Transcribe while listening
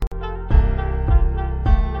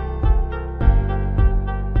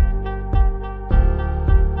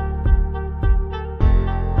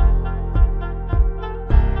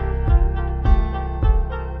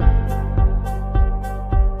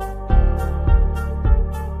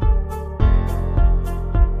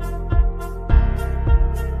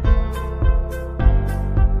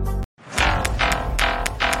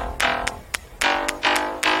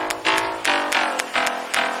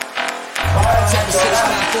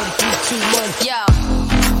Yo.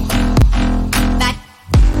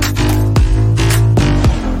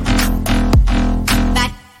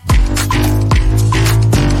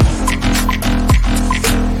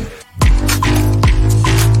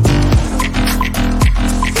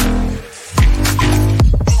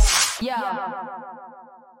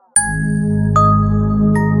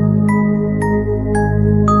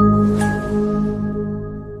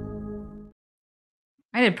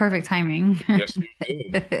 I did perfect timing. Yes, you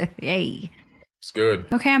did. Yay. It's good.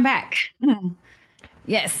 Okay, I'm back.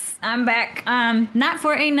 Yes, I'm back. Not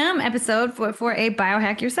for a numb episode, but for a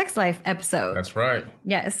Biohack Your Sex Life episode. That's right.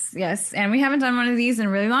 Yes. And we haven't done one of these in a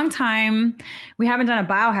really long time. We haven't done a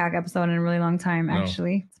biohack episode in a really long time,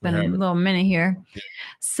 actually. It's been a little minute here. Yeah.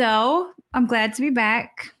 So I'm glad to be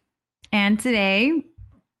back. And today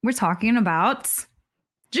we're talking about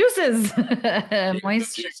juices.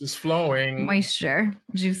 Moisture. Juices flowing. Moisture.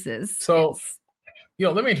 Juices. So,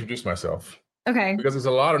 let me introduce myself. Okay. Because there's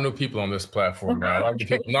a lot of new people on this platform now.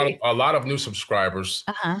 A lot of new subscribers.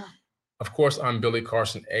 Uh-huh. Of course, I'm Billy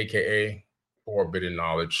Carson, a.k.a. Forbidden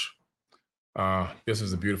Knowledge. This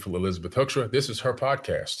is the beautiful Elizabeth Hoekstra. This is her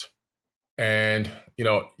podcast. And,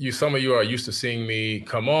 some of you are used to seeing me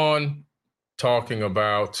come on talking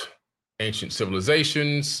about ancient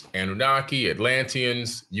civilizations, Anunnaki,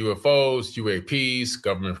 Atlanteans, UFOs, UAPs,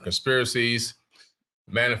 government conspiracies,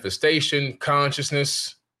 manifestation,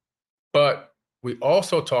 consciousness. But we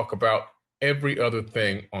also talk about every other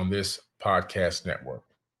thing on this podcast network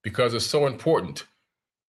because it's so important.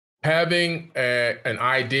 Having an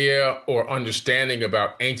idea or understanding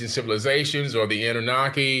about ancient civilizations or the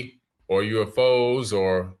Anunnaki or UFOs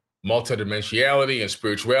or multidimensionality and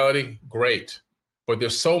spirituality, great. But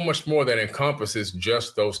there's so much more that encompasses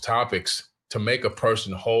just those topics to make a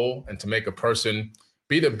person whole and to make a person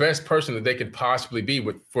be the best person that they could possibly be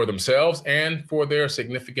for themselves and for their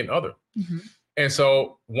significant other. Mm-hmm. And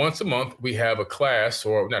so once a month, we have a class,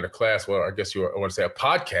 or not a class, well, I guess I want to say a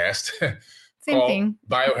podcast. Same thing.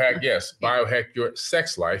 Biohack, yes, Biohack Your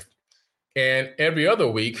Sex Life. And every other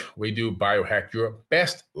week, we do Biohack Your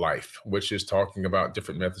Best Life, which is talking about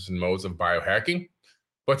different methods and modes of biohacking.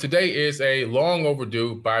 But today is a long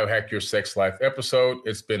overdue Biohack Your Sex Life episode.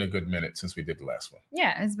 It's been a good minute since we did the last one.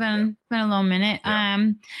 Yeah, it's been a little minute.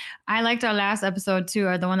 Yeah. I liked our last episode too,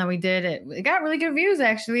 or the one that we did. It got really good views,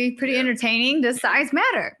 actually. Pretty entertaining. Does size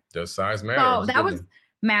matter? Does size matter? So that was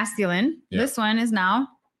masculine. Yeah. This one is now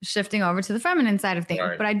shifting over to the feminine side of things.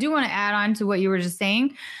 Right. But I do want to add on to what you were just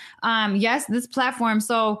saying. Yes, this platform.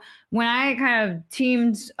 So when I kind of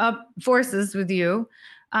teamed up forces with you,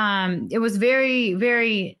 it was very,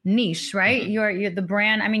 very niche, right? Mm-hmm. You're the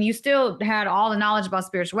brand. I mean, you still had all the knowledge about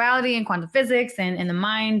spirituality and quantum physics and the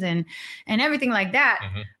mind and everything like that.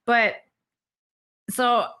 Mm-hmm. But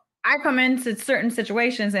so I come into certain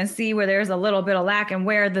situations and see where there's a little bit of lack and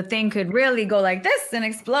where the thing could really go like this and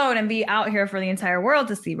explode and be out here for the entire world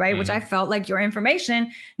to see, right? Mm-hmm. Which I felt like your information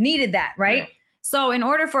needed that, right? Yeah. So in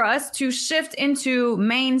order for us to shift into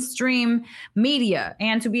mainstream media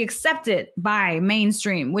and to be accepted by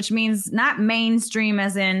mainstream, which means not mainstream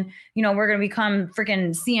as in, we're going to become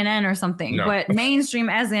freaking CNN or something, but mainstream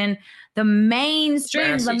as in the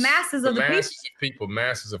mainstream, the masses of people.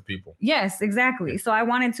 Masses of people. Yes, exactly. So I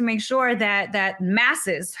wanted to make sure that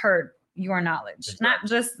masses heard your knowledge, exactly. Not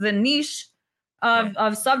just the niche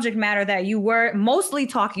of subject matter that you were mostly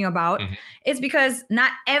talking about. Mm-hmm. It's because not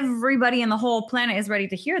everybody in the whole planet is ready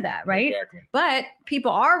to hear that, right? Exactly. But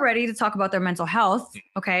people are ready to talk about their mental health,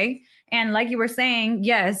 okay? And like you were saying,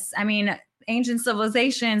 yes, I mean, ancient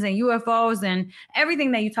civilizations and UFOs and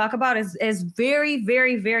everything that you talk about is very,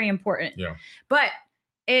 very, very important. Yeah. But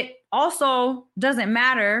it also doesn't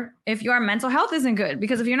matter if your mental health isn't good,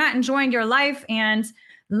 because if you're not enjoying your life and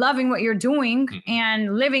loving what you're doing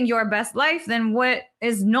and living your best life, then what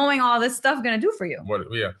is knowing all this stuff going to do for you? Well,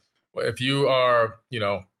 if you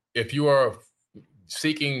are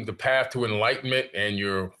seeking the path to enlightenment and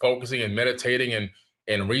you're focusing and meditating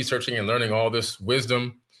and researching and learning all this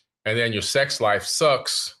wisdom, and then your sex life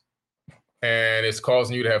sucks and it's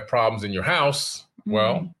causing you to have problems in your house,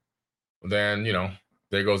 well, then,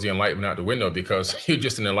 there goes the enlightenment out the window, because you're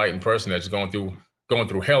just an enlightened person that's going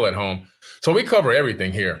through hell at home. So we cover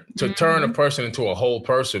everything here to turn a person into a whole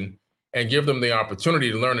person and give them the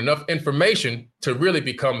opportunity to learn enough information to really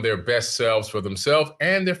become their best selves for themselves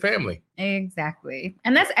and their family. Exactly.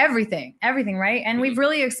 And that's everything, right? And we've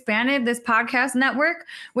really expanded this podcast network,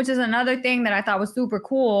 which is another thing that I thought was super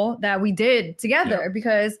cool that we did together,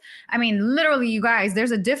 because I mean, literally, you guys,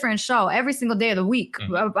 there's a different show every single day of the week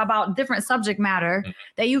about different subject matter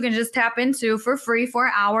that you can just tap into for free for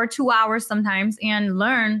an hour, 2 hours sometimes, and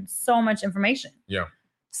learn so much information. Yeah.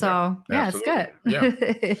 So yeah, it's good. Yeah.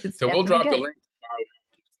 So we'll drop the link.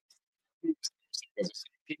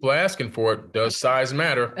 People asking for it. Does size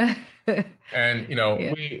matter? And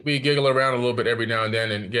we giggle around a little bit every now and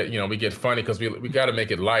then, and we get funny because we got to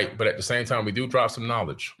make it light, but at the same time we do drop some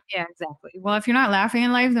knowledge. Yeah, exactly. Well, if you're not laughing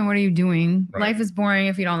in life, then what are you doing? Right. Life is boring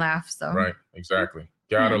if you don't laugh. So right, exactly.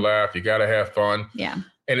 Gotta laugh. You gotta have fun. Yeah.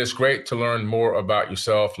 And it's great to learn more about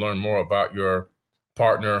yourself, learn more about your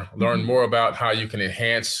partner, learn more about how you can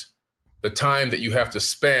enhance the time that you have to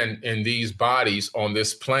spend in these bodies on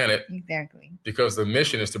this planet. Exactly. Because the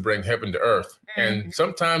mission is to bring heaven to earth. And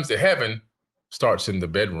sometimes the heaven starts in the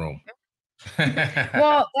bedroom.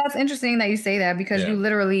 Well, that's interesting that you say that, because you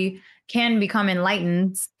literally can become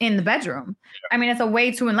enlightened in the bedroom. I mean, it's a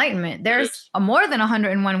way to enlightenment. There's more than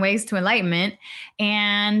 101 ways to enlightenment.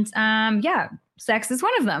 And sex is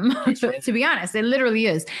one of them, to be honest. It literally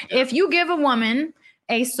is. Yeah. If you give a woman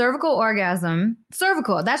a cervical orgasm,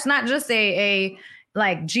 that's not just a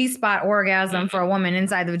like G-spot orgasm for a woman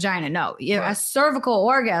inside the vagina. No, a cervical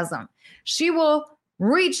orgasm. She will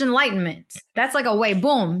reach enlightenment. That's like a way,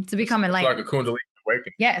 boom, to become enlightened. It's like a Kundalini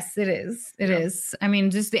awakening. Yes, it is. It is. I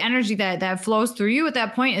mean, just the energy that flows through you at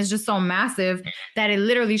that point is just so massive that it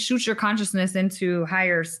literally shoots your consciousness into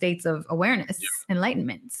higher states of awareness,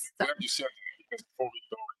 enlightenment. So. You said, before we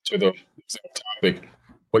go to the topic,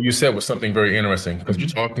 what you said was something very interesting, because you're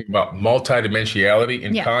talking about multidimensionality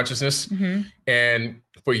in consciousness. And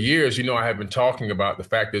for years, I have been talking about the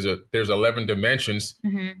fact there's 11 dimensions,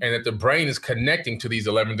 and that the brain is connecting to these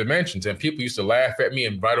 11 dimensions. And people used to laugh at me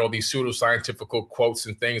and write all these pseudoscientific quotes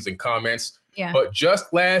and things and comments. Yeah. But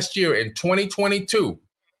just last year in 2022,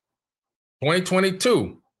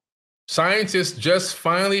 scientists just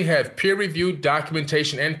finally had peer-reviewed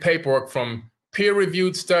documentation and paperwork from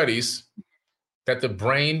peer-reviewed studies that the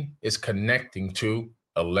brain is connecting to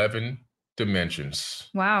 11 dimensions.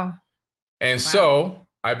 Wow. And so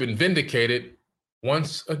I've been vindicated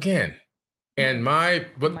once again. And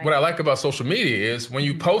what I like about social media is when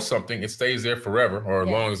you post something, it stays there forever, or as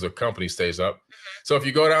long as the company stays up. So if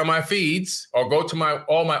you go down my feeds or go to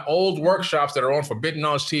all my old workshops that are on Forbidden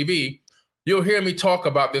Knowledge TV, you'll hear me talk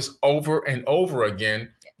about this over and over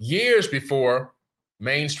again, years before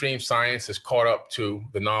mainstream science has caught up to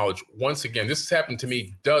the knowledge. Once again, this has happened to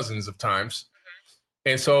me dozens of times.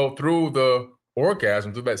 And so through the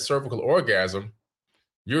orgasm, through that cervical orgasm,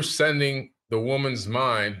 you're sending the woman's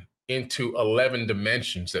mind into 11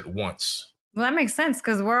 dimensions at once. Well, that makes sense,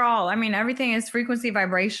 because everything is frequency,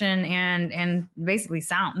 vibration, and basically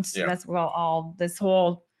sounds. Yeah. That's what all this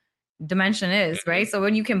whole dimension is, right? So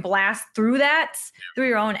when you can blast through that, through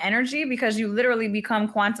your own energy, because you literally become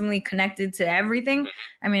quantumly connected to everything.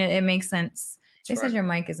 I mean, it makes sense. They said your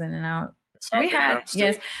mic is in and out. So we've been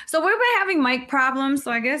having mic problems.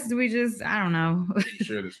 So I guess I don't know.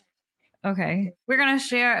 Share this. Okay. We're going to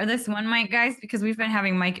share this one mic, guys, because we've been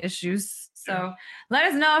having mic issues. So let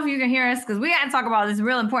us know if you can hear us, because we got to talk about this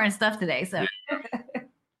real important stuff today. So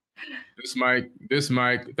This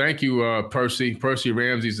mic. Thank you, Percy. Percy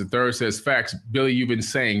Ramses III says, facts. Billy, you've been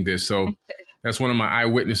saying this. So that's one of my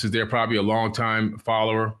eyewitnesses there, probably a long-time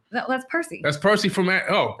follower. That's Percy. That's Percy from,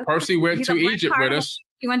 Percy went to Egypt with us.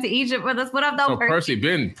 He went to Egypt with us. What up, though, Percy's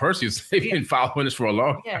been following us for a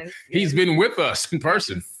long time. He's been with us in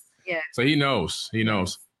person. Yeah. So he knows.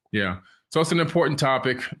 Yeah. So it's an important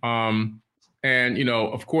topic. And,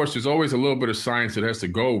 of course, there's always a little bit of science that has to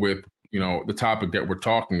go with, the topic that we're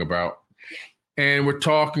talking about. And we're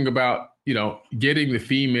talking about, getting the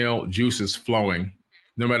female juices flowing,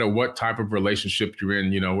 no matter what type of relationship you're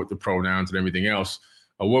in, with the pronouns and everything else.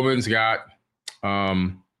 A woman's got,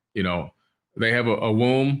 they have a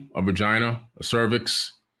womb, a vagina, a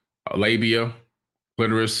cervix, a labia,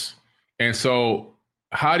 clitoris. And so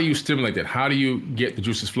how do you stimulate that? How do you get the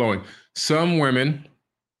juices flowing? Some women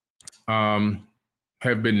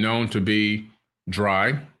have been known to be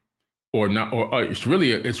dry or not, or it's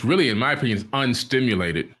really, in my opinion,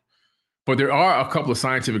 unstimulated. But there are a couple of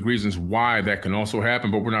scientific reasons why that can also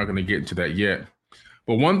happen, but we're not going to get into that yet.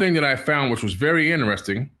 But one thing that I found, which was very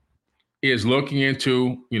interesting, is looking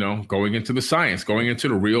into, going into the science, going into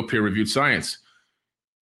the real peer-reviewed science.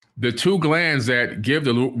 The two glands that give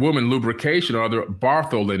the woman lubrication are the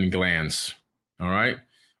Bartholin glands, all right?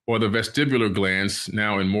 Or the vestibular glands,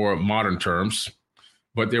 now in more modern terms.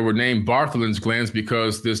 But they were named Bartholin's glands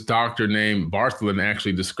because this doctor named Bartholin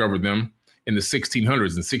actually discovered them in the 1600s, in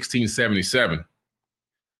 1677.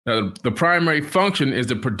 Now, the primary function is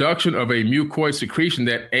the production of a mucoid secretion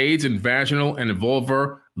that aids in vaginal and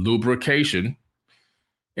vulvar lubrication.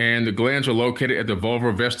 And the glands are located at the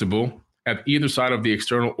vulvar vestibule at either side of the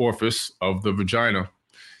external orifice of the vagina.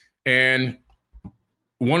 And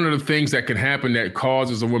one of the things that can happen that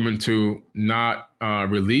causes a woman to not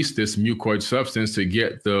release this mucoid substance to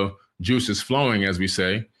get the juices flowing, as we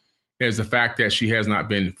say, is the fact that she has not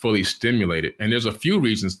been fully stimulated. And there's a few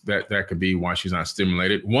reasons that could be why she's not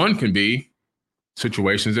stimulated. One can be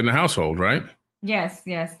situations in the household, right? Yes,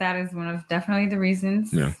 that is one of definitely the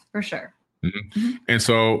reasons, for sure. Mm-hmm. Mm-hmm. And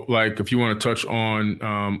so, like, if you want to touch on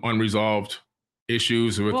unresolved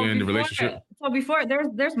issues within the relationship. So before,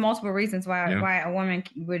 there's multiple reasons why a woman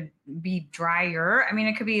would be drier. I mean,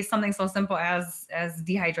 it could be something so simple as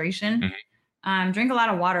dehydration. Mm-hmm. Drink a lot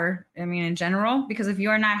of water. I mean, in general, because if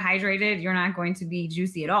you're not hydrated, you're not going to be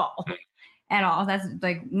juicy at all. Mm-hmm. At all. That's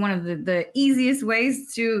like one of the easiest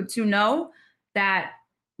ways to know that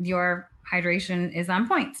your hydration is on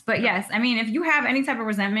point. But yes, I mean, if you have any type of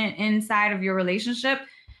resentment inside of your relationship,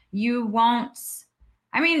 you won't.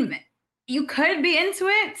 I mean, you could be into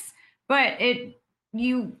it, but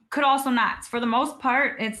you could also not. For the most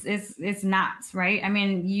part, it's not, right? I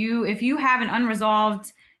mean, if you have an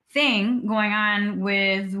unresolved thing going on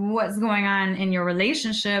with what's going on in your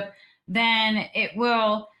relationship, then it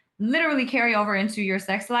will literally carry over into your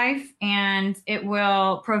sex life, and it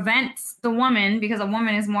will prevent the woman, because a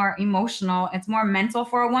woman is more emotional. It's more mental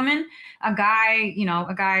for a woman. A guy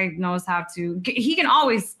knows how to, he can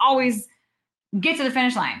always get to the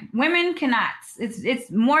finish line. Women cannot.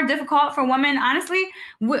 It's more difficult for women, honestly.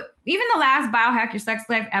 Even the last Biohack Your Sex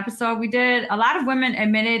Life episode we did, a lot of women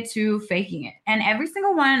admitted to faking it. And every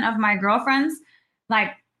single one of my girlfriends,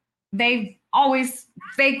 like, they've always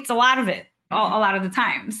faked a lot of it. A lot of the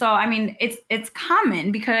time. So, I mean, it's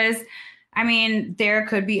common because, I mean, there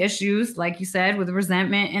could be issues, like you said, with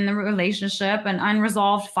resentment in the relationship, an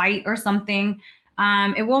unresolved fight or something.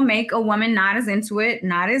 It will make a woman not as into it,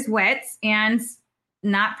 not as wet, and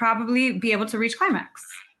not probably be able to reach climax.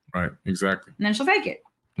 Right, exactly. And then she'll fake it.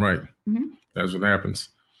 Right. Mm-hmm. That's what happens.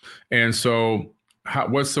 And so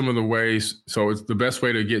what's some of the ways? So it's the best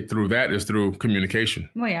way to get through that is through communication.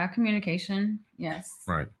 Well, yeah, communication. Yes.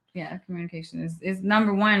 Right. Yeah, communication is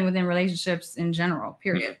number one within relationships in general,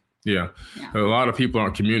 period. Yeah. A lot of people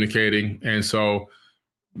aren't communicating. And so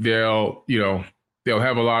they'll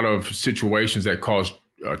have a lot of situations that cause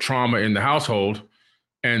trauma in the household.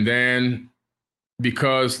 And then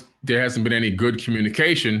because there hasn't been any good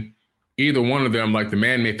communication, either one of them, like the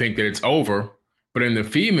man may think that it's over, but in the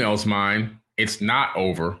female's mind, it's not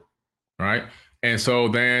over. Right. And so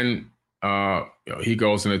then he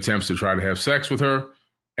goes and attempts to try to have sex with her.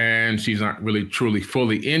 And she's not really truly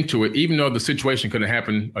fully into it, even though the situation could have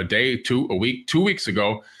happened a day, a week, 2 weeks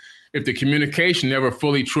ago. If the communication never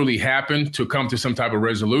fully, truly happened to come to some type of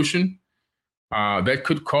resolution, that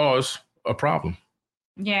could cause a problem.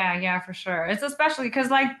 Yeah, for sure. It's especially because,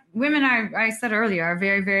 like, women I said earlier, are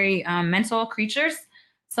very, very mental creatures.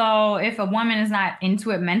 So if a woman is not into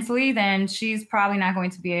it mentally, then she's probably not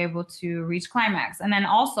going to be able to reach climax. And then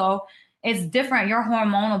also, it's different. Your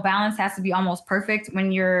hormonal balance has to be almost perfect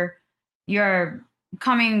when you're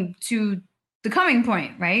coming to the coming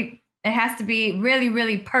point, right? It has to be really,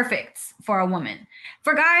 really perfect for a woman.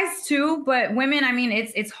 For guys too, but women, I mean,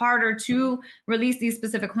 it's harder to release these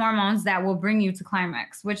specific hormones that will bring you to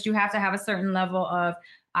climax, which you have to have a certain level of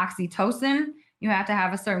oxytocin. You have to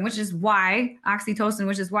have which is why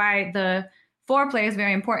the foreplay is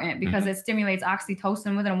very important, because it stimulates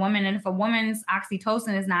oxytocin within a woman. And if a woman's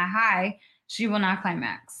oxytocin is not high, she will not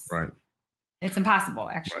climax. Right. It's impossible,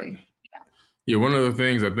 actually. Right. Yeah, one of the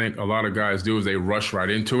things I think a lot of guys do is they rush right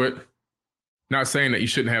into it. Not saying that you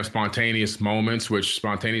shouldn't have spontaneous moments, which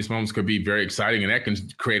spontaneous moments could be very exciting, and that can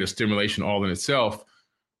create a stimulation all in itself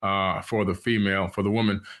for the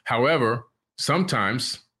woman. However,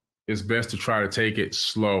 sometimes it's best to try to take it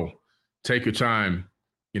slow. Take your time.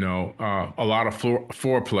 A lot of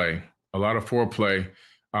foreplay, a lot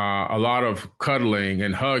of cuddling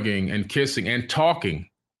and hugging and kissing and talking.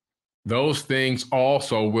 Those things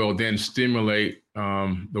also will then stimulate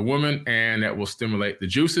the woman, and that will stimulate the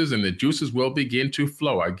juices, and the juices will begin to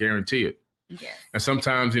flow. I guarantee it. Yes. And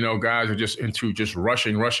sometimes, guys are just into just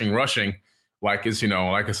rushing, like it's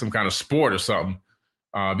some kind of sport or something.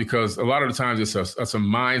 Because a lot of the times it's a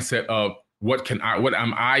mindset of what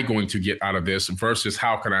am I going to get out of this versus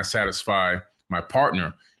how can I satisfy my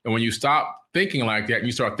partner? And when you stop thinking like that and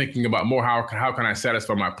you start thinking about more, how can I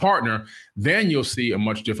satisfy my partner, then you'll see a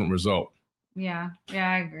much different result. Yeah,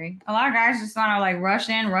 I agree. A lot of guys just want to like rush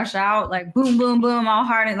in, rush out, like boom, boom, boom, all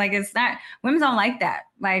hard. And like, it's not, women don't like that.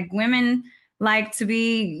 Like, women like to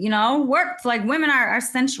be, worked. Like, women are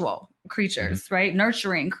sensual creatures, right?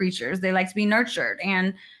 Nurturing creatures. They like to be nurtured.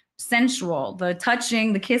 And sensual. The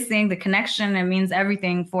touching, the kissing, the connection, it means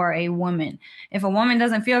everything for a woman. If a woman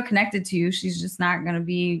doesn't feel connected to you, she's just not going to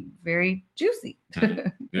be very juicy.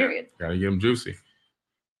 Period. Gotta get them juicy.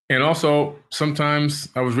 And also, sometimes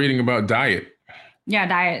I was reading about diet. Yeah,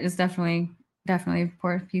 diet is definitely a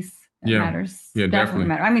important piece. That matters. Yeah, definitely.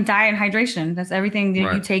 Matter. I mean, diet and hydration. That's everything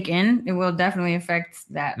that you take in. It will definitely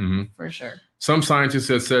affect that for sure. Some scientists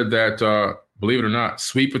have said that, believe it or not,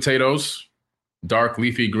 sweet potatoes, dark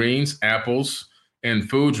leafy greens, apples, and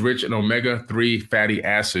foods rich in omega-3 fatty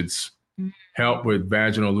acids help with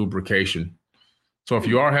vaginal lubrication. So if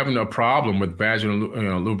you are having a problem with vaginal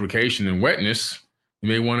lubrication and wetness, you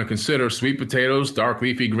may want to consider sweet potatoes, dark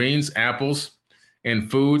leafy greens, apples,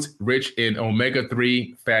 and foods rich in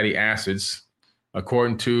omega-3 fatty acids.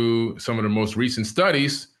 According to some of the most recent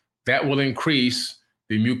studies, that will increase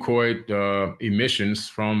the mucoid emissions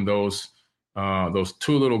from those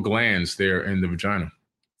two little glands there in the vagina.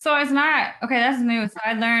 So it's not okay. That's new. So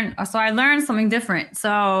I learned something different.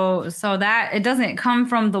 So that it doesn't come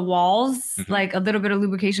from the walls. Like a little bit of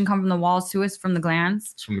lubrication come from the walls too. It's from the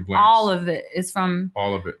glands. It's from the glands. All of it is from.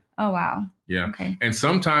 All of it. Oh wow. Yeah. Okay. And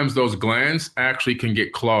sometimes those glands actually can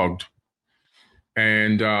get clogged.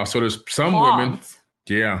 And so there's some women.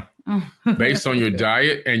 Yeah. Based on your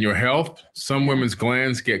diet and your health, some women's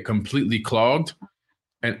glands get completely clogged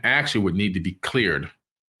and actually would need to be cleared.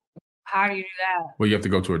 How do you do that? Well, you have to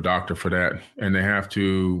go to a doctor for that, and they have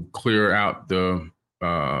to clear out the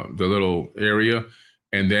little area,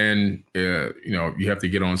 and then you have to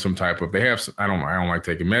get on some type of. They have. I don't like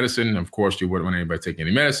taking medicine. Of course, you wouldn't want anybody taking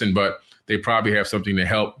any medicine, but they probably have something to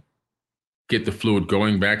help get the fluid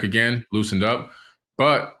going back again, loosened up.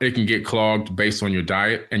 But it can get clogged based on your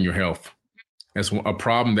diet and your health. That's a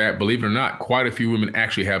problem that, believe it or not, quite a few women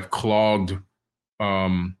actually have clogged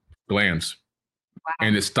glands. Wow.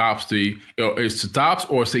 And it stops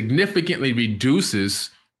or significantly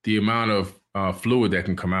reduces the amount of fluid that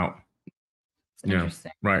can come out.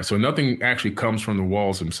 Interesting. Right. So nothing actually comes from the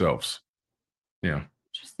walls themselves. Yeah.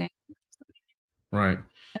 Interesting. Right.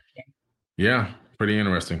 Okay. Yeah. Pretty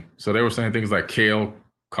interesting. So they were saying things like kale,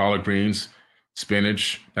 collard greens,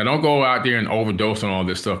 spinach. Now don't go out there and overdose on all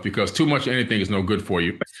this stuff because too much of anything is no good for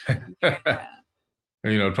you.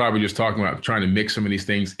 And, probably just talking about trying to mix some of these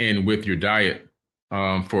things in with your diet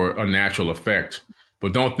for a natural effect.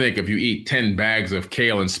 But don't think if you eat 10 bags of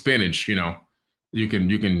kale and spinach, you can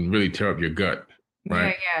really tear up your gut.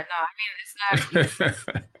 Right. Yeah. No, I mean, it's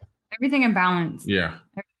not everything in balance. Yeah.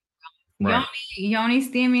 Right. Yoni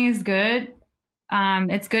steaming is good.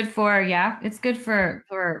 It's good for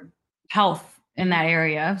health in that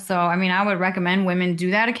area. So, I mean, I would recommend women do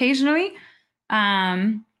that occasionally.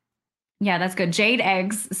 Yeah, that's good. Jade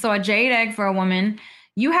eggs. So a jade egg for a woman,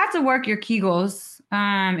 you have to work your Kegels.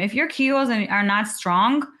 If your Kegels are not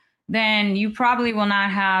strong, then you probably will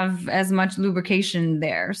not have as much lubrication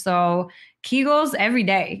there. So Kegels every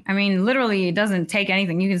day. I mean, literally, it doesn't take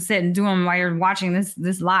anything. You can sit and do them while you're watching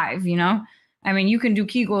this live, I mean, you can do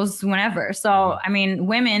Kegels whenever. So, I mean,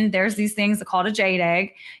 women, there's these things called a jade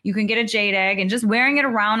egg. You can get a jade egg, and just wearing it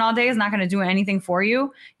around all day is not going to do anything for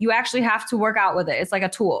you. You actually have to work out with it. It's like a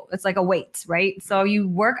tool. It's like a weight, right? So you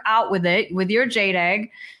work out with it, with your jade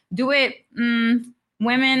egg. Do it,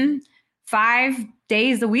 women, 5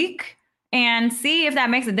 days a week, and see if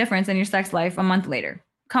that makes a difference in your sex life a month later.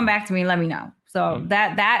 Come back to me, let me know. So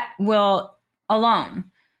that will alone,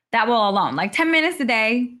 like 10 minutes a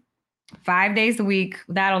day, 5 days a week,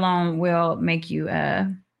 that alone will make you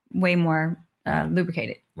way more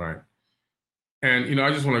lubricated. Right. And,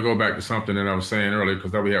 I just want to go back to something that I was saying earlier,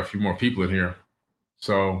 because we have a few more people in here.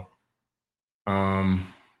 So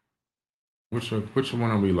which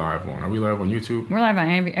one are we live on? Are we live on YouTube? We're live on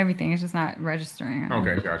everything. It's just not registering.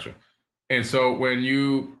 Okay, gotcha. And so when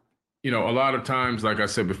a lot of times, like I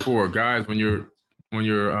said before, guys, when you're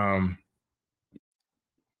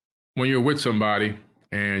with somebody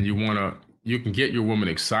and you can get your woman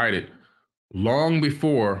excited long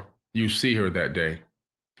before you see her that day.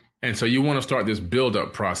 And so you want to start this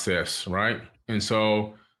build-up process, right? And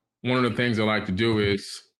so one of the things I like to do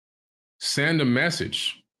is send a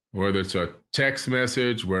message, whether it's a text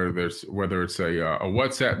message, whether it's a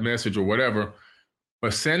WhatsApp message or whatever,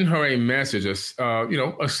 but send her a message,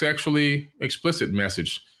 a sexually explicit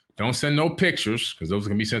message. Don't send no pictures because those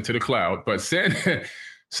can be sent to the cloud, but send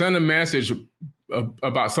a message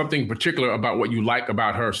about something particular about what you like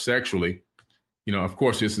about her sexually. Of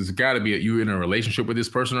course, this has got to be you in a relationship with this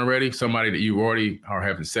person already, somebody that you already are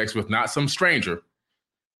having sex with, not some stranger.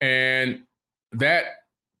 And that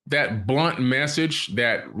blunt message,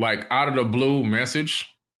 that like out of the blue message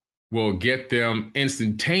will get them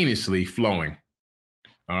instantaneously flowing.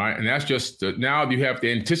 All right. And that's just now you have the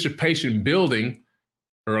anticipation building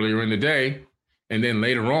earlier in the day. And then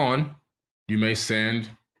later on, you may send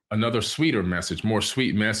another sweeter message, more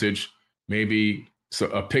sweet message, maybe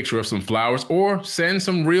a picture of some flowers, or send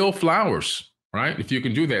some real flowers, right? If you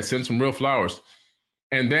can do that, send some real flowers.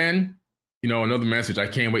 And then, another message, I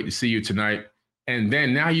can't wait to see you tonight. And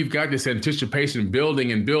then now you've got this anticipation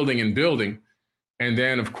building and building and building. And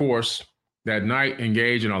then, of course, that night,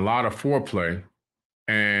 engage in a lot of foreplay,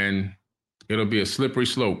 and it'll be a slippery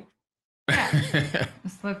slope. Yeah, a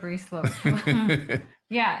slippery slope.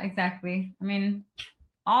 Yeah, exactly. I mean,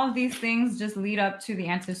 all of these things just lead up to the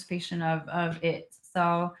anticipation of it.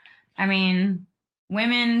 So, I mean,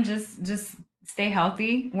 women just stay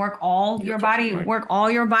healthy, work all your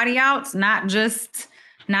body out, not just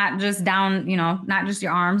down, not just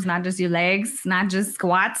your arms, not just your legs, not just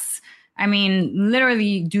squats. I mean,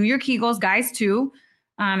 literally do your Kegels, guys, too.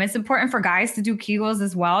 It's important for guys to do Kegels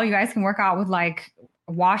as well. You guys can work out with like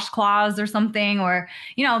washcloths or something, or,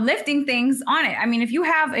 lifting things on it. I mean, if you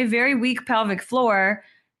have a very weak pelvic floor,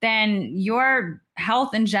 then your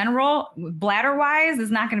health in general, bladder wise,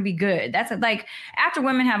 is not going to be good. That's like after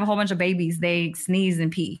women have a whole bunch of babies, they sneeze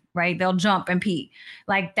and pee, right? They'll jump and pee.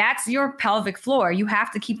 Like that's your pelvic floor. You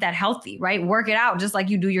have to keep that healthy, right? Work it out just like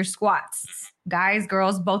you do your squats. Guys,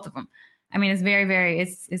 girls, both of them. I mean, it's very, very,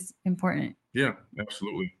 it's important. Yeah,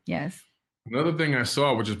 absolutely. Yes. Another thing I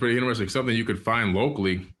saw, which is pretty interesting, something you could find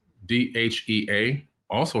locally, DHEA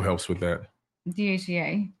also helps with that.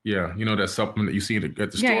 DHEA. Yeah, that supplement that you see at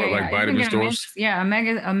the store, like vitamin stores.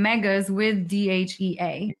 Omegas with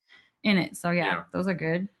DHEA in it. So those are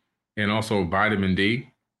good. And also vitamin D.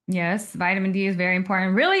 Yes, vitamin D is very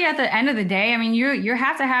important. Really, at the end of the day, I mean, you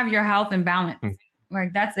have to have your health in balance.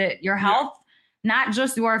 Like that's it. Your health, not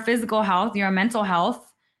just your physical health, your mental health,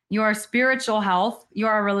 your spiritual health,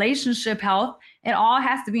 your relationship health. It all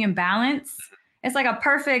has to be in balance. It's like a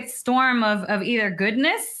perfect storm of either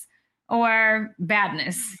goodness or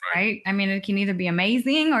badness, right? I mean, it can either be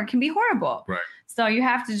amazing or it can be horrible. Right. So you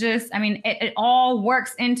have to it all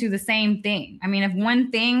works into the same thing. I mean, if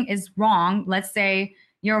one thing is wrong, let's say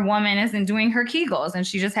your woman isn't doing her Kegels and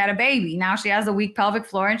she just had a baby. Now she has a weak pelvic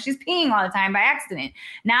floor and she's peeing all the time by accident.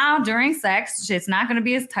 Now during sex, it's not going to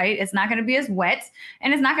be as tight. It's not going to be as wet,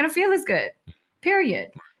 and it's not going to feel as good,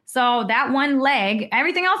 period. So that one leg,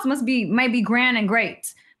 everything else might be grand and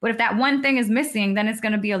great. But if that one thing is missing, then it's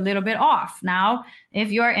going to be a little bit off. Now,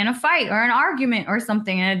 if you're in a fight or an argument or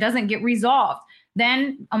something and it doesn't get resolved,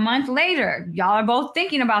 then a month later, y'all are both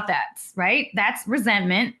thinking about that, right? That's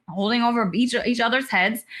resentment holding over each other's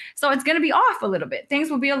heads. So it's going to be off a little bit. Things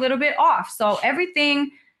will be a little bit off. So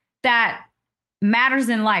everything that matters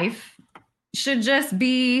in life should just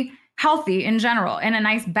be healthy in general and a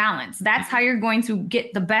nice balance. That's how you're going to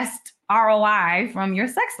get the best ROI from your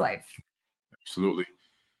sex life. Absolutely.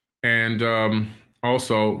 And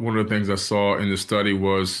also, one of the things I saw in the study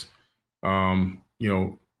was,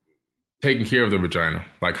 taking care of the vagina,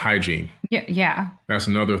 like hygiene. Yeah. That's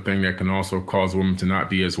another thing that can also cause women to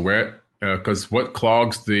not be as wet, because what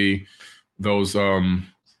clogs those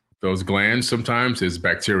glands sometimes is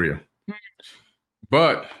bacteria.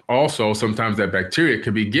 But also sometimes that bacteria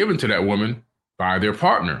could be given to that woman by their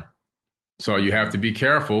partner. So you have to be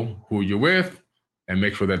careful who you're with and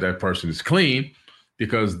make sure that person is clean,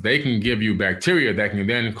 because they can give you bacteria that can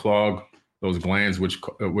then clog those glands, which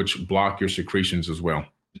block your secretions as well.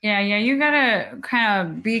 Yeah. You gotta kind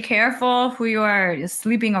of be careful who you are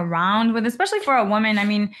sleeping around with, especially for a woman. I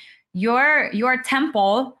mean, your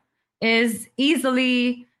temple is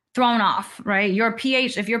easily thrown off, right? Your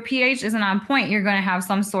pH, if your pH isn't on point, you're going to have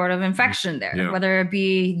some sort of infection there, whether it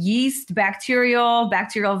be yeast, bacterial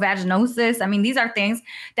vaginosis. I mean, these are things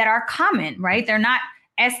that are common, right? They're not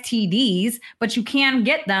STDs, but you can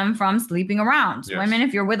get them from sleeping around. Yes. Women,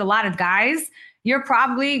 if you're with a lot of guys, you're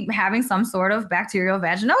probably having some sort of bacterial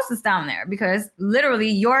vaginosis down there, because literally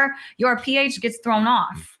your pH gets thrown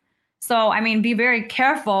off. So, I mean, be very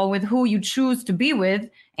careful with who you choose to be with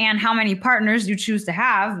and how many partners you choose to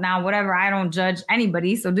have. Now, whatever, I don't judge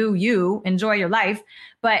anybody, so do you, enjoy your life.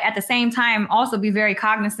 But at the same time, also be very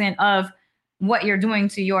cognizant of what you're doing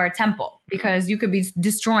to your temple, because you could be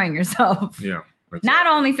destroying yourself. Yeah. Exactly. Not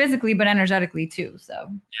only physically, but energetically too. So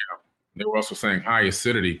yeah, they were also saying high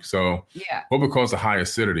acidity. So what would cause the high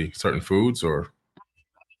acidity? Certain foods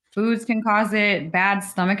foods can cause it. Bad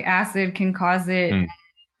stomach acid can cause it.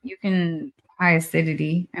 You can high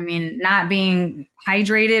acidity. I mean, not being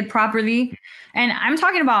hydrated properly, and I'm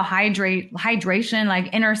talking about hydration,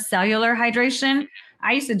 like intercellular hydration.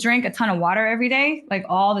 I used to drink a ton of water every day, like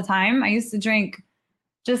all the time. I used to drink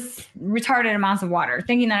just retarded amounts of water,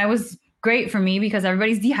 thinking that I was great for me because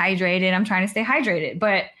everybody's dehydrated. I'm trying to stay hydrated,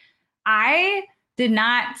 but I did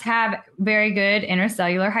not have very good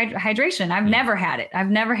intercellular hydration. I've never had it. I've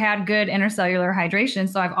never had good intercellular hydration.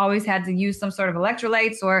 So I've always had to use some sort of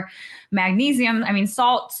electrolytes or magnesium,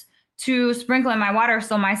 salt to sprinkle in my water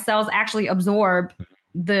so my cells actually absorb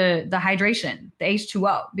the hydration, the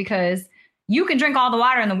H2O, because you can drink all the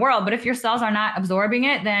water in the world, but if your cells are not absorbing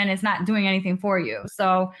it, then it's not doing anything for you.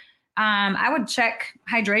 So I would check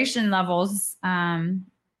hydration levels.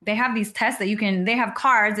 They have these tests that they have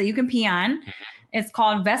cards that you can pee on. It's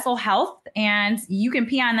called Vessel Health, and you can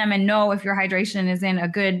pee on them and know if your hydration is in a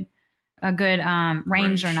good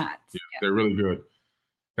range or not. Yeah, they're really good.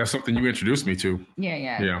 That's something you introduced me to.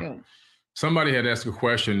 Yeah. Good. Somebody had asked a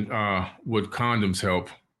question, would condoms help?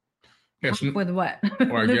 Yes. With what?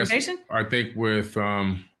 Or I think with,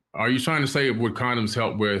 are you trying to say would condoms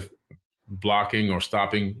help with blocking or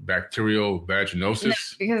stopping bacterial vaginosis? No,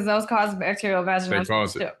 because those cause bacterial vaginosis. They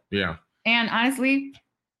cause it, yeah. And honestly,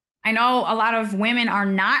 I know a lot of women are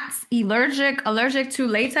not allergic to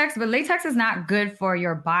latex, but latex is not good for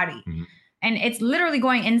your body. Mm-hmm. And it's literally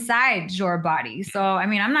going inside your body. So,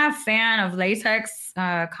 I'm not a fan of latex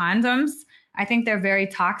condoms. I think they're very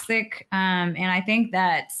toxic. And I think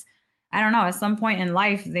that, I don't know, at some point in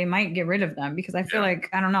life, they might get rid of them because I feel like,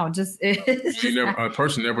 I don't know, a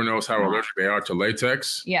person never knows how allergic they are to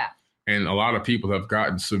latex. Yeah. And a lot of people have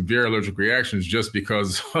gotten severe allergic reactions just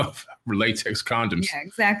because of latex condoms. Yeah,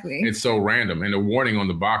 exactly. It's so random. And the warning on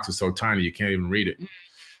the box is so tiny, you can't even read it.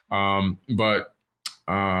 But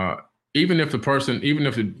even if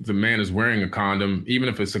the man is wearing a condom, even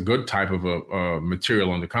if it's a good type of a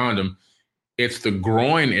material on the condom, it's the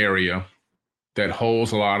groin area that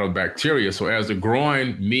holds a lot of bacteria. So as the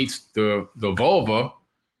groin meets the vulva,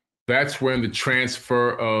 that's when the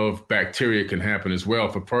transfer of bacteria can happen as well.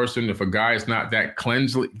 If a guy is not that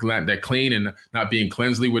clean and not being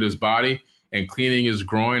cleansely with his body and cleaning his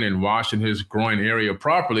groin and washing his groin area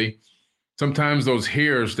properly, sometimes those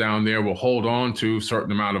hairs down there will hold on to a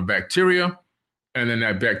certain amount of bacteria, and then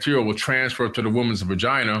that bacteria will transfer to the woman's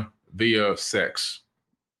vagina via sex.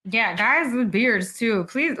 Yeah, guys with beards too.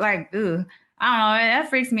 Please, ugh. I don't know. That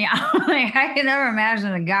freaks me out. I can never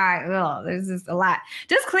imagine a guy. There's just a lot.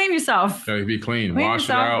 Just clean yourself. Yeah, be clean. Wash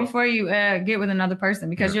yourself it out before you get with another person,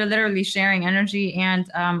 because you're literally sharing energy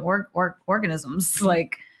and organisms.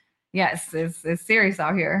 Yes, it's serious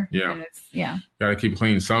out here. Yeah. Gotta keep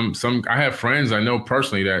clean. Some I have friends I know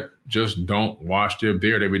personally that just don't wash their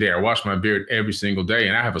beard every day. I wash my beard every single day,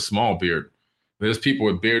 and I have a small beard. There's people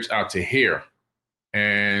with beards out to here,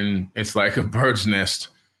 and it's like a bird's nest.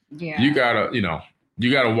 Yeah. You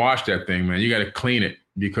gotta wash that thing, man. You gotta clean it,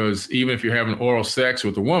 because even if you're having oral sex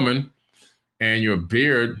with a woman and your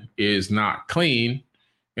beard is not clean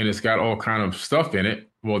and it's got all kind of stuff in it,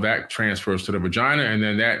 well, that transfers to the vagina, and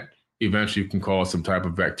then that eventually can cause some type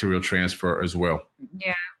of bacterial transfer as well.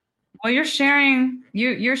 Yeah. Well, you're sharing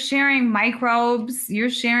microbes, you're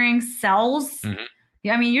sharing cells. Mm-hmm.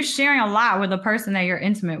 Yeah, you're sharing a lot with the person that you're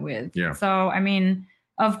intimate with. Yeah. So,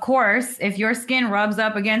 of course, if your skin rubs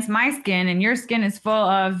up against my skin and your skin is full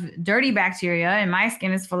of dirty bacteria and my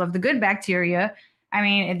skin is full of the good bacteria,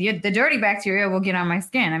 the dirty bacteria will get on my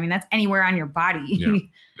skin. That's anywhere on your body.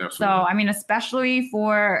 Yeah, so, especially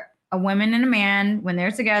for a woman and a man, when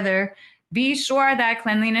they're together, be sure that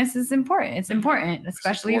cleanliness is important. It's important,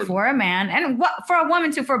 especially for a man and for a woman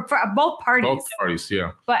too, for both parties. Both parties,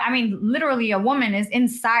 yeah. But literally a woman is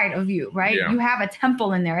inside of you, right? Yeah. You have a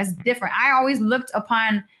temple in there. It's different. I always looked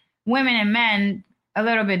upon women and men a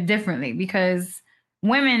little bit differently, because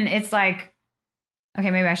women, it's like, okay,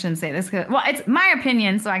 maybe I shouldn't say this. It's my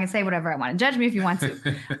opinion, so I can say whatever I want. Judge me if you want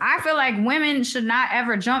to. I feel like women should not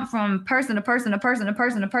ever jump from person to person to person to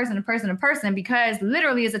person to person to person to person, because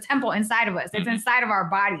literally it's a temple inside of us. It's inside of our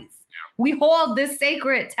bodies. Yeah. We hold this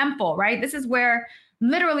sacred temple, right? This is where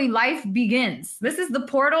literally life begins. This is the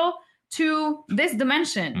portal to this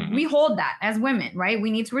dimension. Mm-hmm. We hold that as women, right?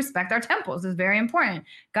 We need to respect our temples. It's very important.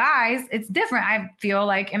 Guys, it's different. I feel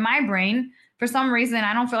like in my brain, for some reason,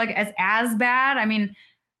 I don't feel like it's as bad.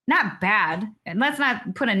 Not bad. And let's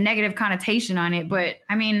not put a negative connotation on it, but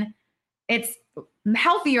it's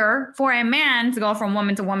healthier for a man to go from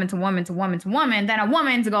woman to woman to woman to woman to woman than a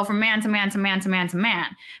woman to go from man to man to man to man to man.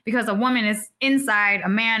 Because a woman is inside, a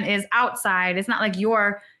man is outside. It's not like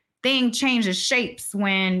your thing changes shapes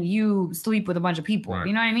when you sleep with a bunch of people. Right.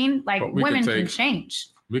 You know what I mean? Women can change.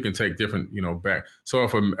 We can take different, back. So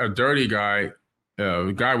if a dirty guy,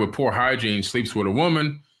 a guy with poor hygiene sleeps with a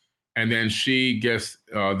woman, and then she gets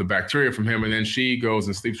the bacteria from him, and then she goes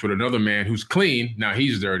and sleeps with another man who's clean. Now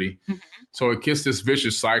he's dirty. So it gets this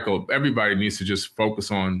vicious cycle. Everybody needs to just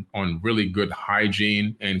focus on really good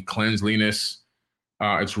hygiene and cleanliness.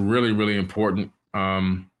 It's really, really important.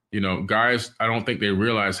 Guys, I don't think they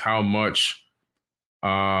realize how much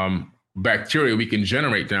bacteria we can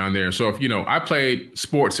generate down there. So if, I played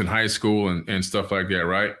sports in high school and stuff like that,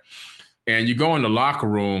 right? And you go in the locker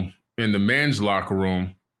room, in the men's locker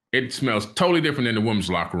room, it smells totally different than the women's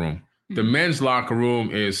locker room. The men's locker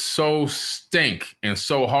room is so stink and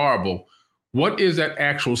so horrible. What is that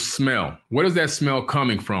actual smell? What is that smell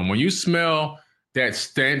coming from? When you smell that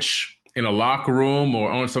stench in a locker room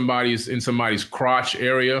or in somebody's crotch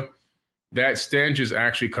area, that stench is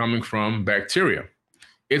actually coming from bacteria.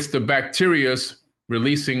 It's the bacteria's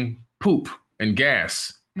releasing poop and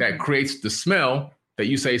gas that creates the smell that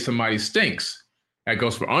you say somebody stinks. That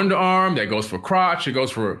goes for underarm, that goes for crotch, it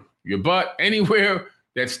goes for your butt, anywhere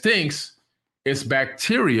that stinks, it's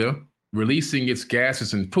bacteria releasing its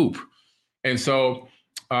gases and poop. And so,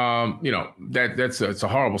 it's a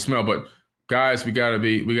horrible smell. But guys, we gotta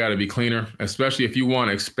be cleaner, especially if you want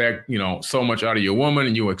to expect, so much out of your woman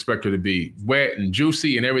and you expect her to be wet and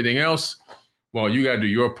juicy and everything else. Well, you gotta do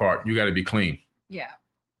your part. You gotta be clean. Yeah.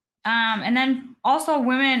 And then also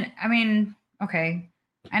women. I mean, okay,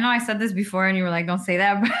 I know I said this before, and you were like, "Don't say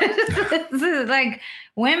that," but like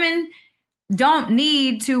women don't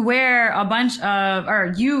need to wear a bunch of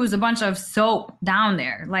or use a bunch of soap down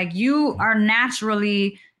there. Like you are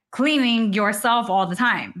naturally cleaning yourself all the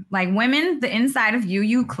time. Like women, the inside of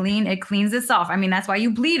you clean, it cleans itself. I mean, that's why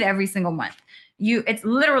you bleed every single month. It's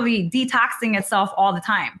literally detoxing itself all the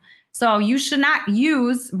time. So you should not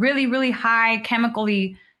use really, really high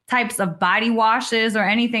chemically types of body washes or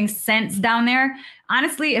anything scents down there.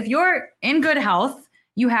 Honestly, if you're in good health,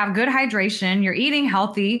 you have good hydration, you're eating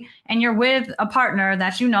healthy, and you're with a partner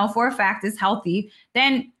that you know for a fact is healthy,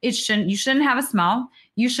 then you shouldn't have a smell.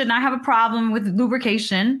 You should not have a problem with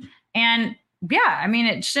lubrication. And yeah, I mean,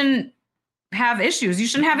 it shouldn't have issues. You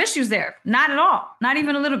shouldn't have issues there. Not at all. Not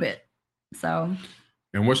even a little bit. So.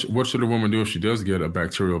 And what should a woman do if she does get a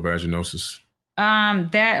bacterial vaginosis?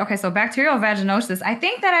 So bacterial vaginosis. I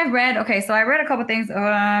think that I read a couple things.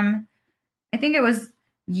 I think it was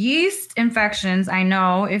yeast infections. I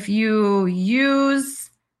know if you use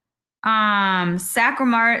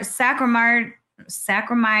Saccharomyces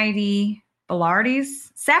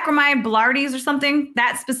boulardii or something,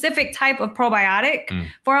 that specific type of probiotic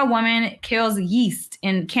for a woman kills yeast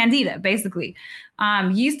and candida, basically.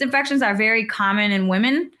 Yeast infections are very common in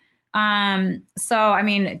women. So, I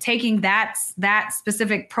mean, taking that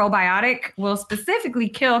specific probiotic will specifically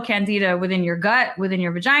kill candida within your gut, within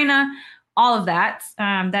your vagina, all of that.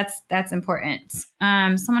 That's important.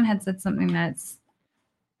 Someone had said something that's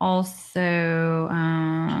also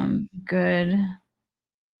good.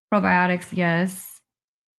 Probiotics, yes.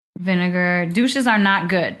 Vinegar. Douches are not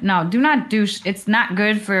good. No, do not douche. It's not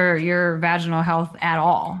good for your vaginal health at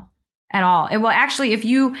all. At all. It will actually, if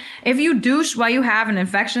you douche while you have an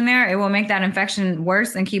infection there, it will make that infection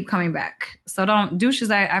worse and keep coming back. So don't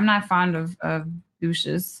douches. I'm not fond of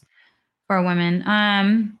douches for women.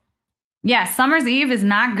 Yeah, Summer's Eve is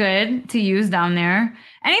not good to use down there.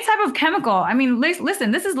 Any type of chemical. I mean,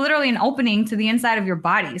 listen, this is literally an opening to the inside of your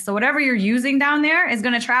body. So whatever you're using down there is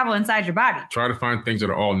going to travel inside your body. Try to find things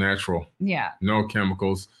that are all natural. Yeah. No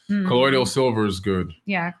chemicals. Mm-hmm. Colloidal silver is good.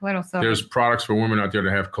 Yeah, colloidal silver. There's products for women out there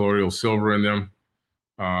that have colloidal silver in them.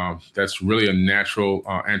 That's really a natural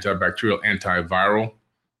antibacterial, antiviral,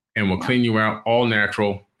 and will clean you out, all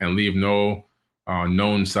natural, and leave no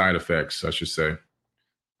known side effects, I should say.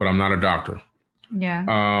 But I'm not a doctor.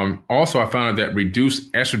 Yeah. Also, I found out that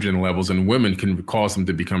reduced estrogen levels in women can cause them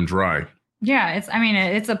to become dry. Yeah,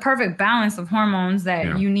 it's a perfect balance of hormones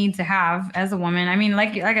that you need to have as a woman. I mean,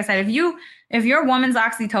 like I said, if your woman's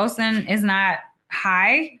oxytocin is not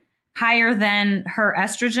higher than her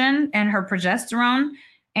estrogen and her progesterone,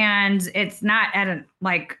 and it's not at a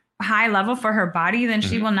high level for her body, then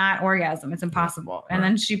she will not orgasm. It's impossible. And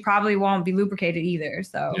then she probably won't be lubricated either.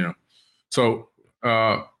 So yeah. So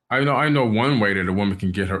I know one way that a woman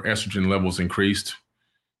can get her estrogen levels increased,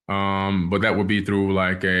 but that would be through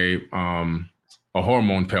like a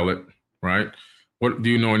hormone pellet, right? What do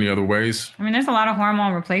you know any other ways? I mean, there's a lot of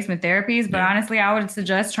hormone replacement therapies, but honestly, I would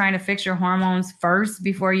suggest trying to fix your hormones first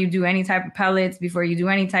before you do any type of pellets, before you do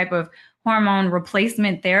any type of hormone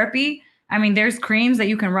replacement therapy. I mean, there's creams that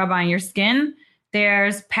you can rub on your skin.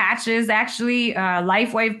 There's patches, actually,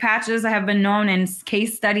 LifeWave patches that have been known, and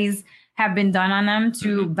case studies have been done on them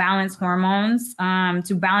to balance hormones,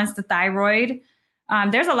 to balance the thyroid.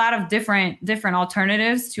 There's a lot of different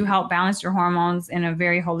alternatives to help balance your hormones in a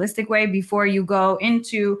very holistic way before you go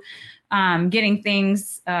into getting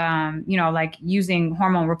things, like using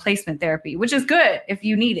hormone replacement therapy, which is good if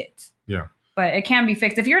you need it. Yeah. But it can be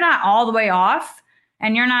fixed. If you're not all the way off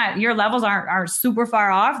and your levels aren't super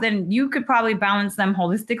far off, then you could probably balance them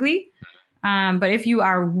holistically. But if you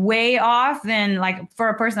are way off, then like for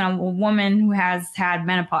a woman who has had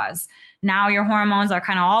menopause, now your hormones are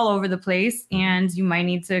kind of all over the place and you might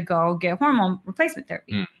need to go get hormone replacement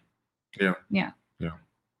therapy. Yeah. Yeah. Yeah.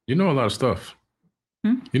 You know a lot of stuff.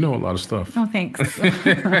 You know a lot of stuff. Oh, thanks.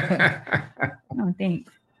 Oh,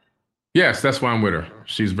 thanks. Yes, that's why I'm with her.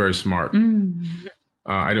 She's very smart.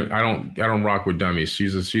 I don't rock with dummies.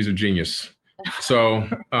 She's a genius. So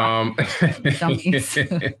dummies.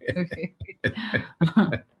 Okay.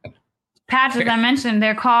 Patches I mentioned,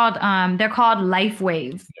 they're called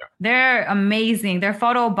LifeWave. Yeah. They're amazing. They're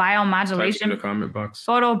photobiomodulation. In the comment box.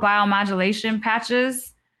 Photobiomodulation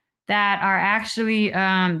patches that are actually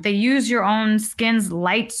they use your own skin's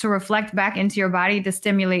light to reflect back into your body to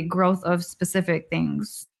stimulate growth of specific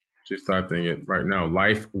things. Just typing it right now.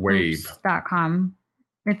 LifeWave.com.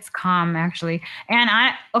 It's calm actually. And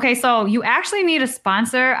so you actually need a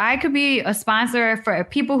sponsor. I could be a sponsor for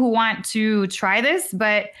people who want to try this,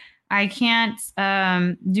 but I can't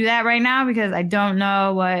do that right now because I don't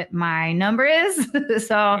know what my number is.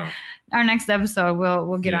 So our next episode,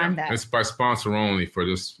 we'll get on that. It's by sponsor only for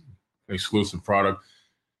this exclusive product.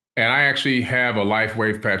 And I actually have a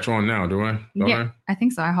LifeWave patch on now, do I? I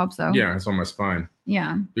think so. I hope so. Yeah, it's on my spine.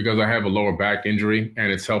 Yeah. Because I have a lower back injury and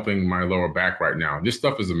it's helping my lower back right now. This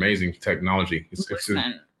stuff is amazing technology. It's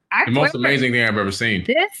the most amazing thing I've ever seen.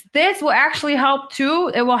 This will actually help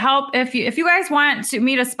too. It will help if you guys want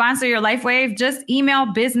me to sponsor your LifeWave, just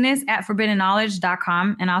email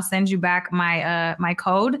business@forbiddenknowledge.com and I'll send you back my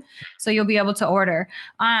code so you'll be able to order.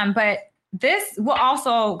 But this will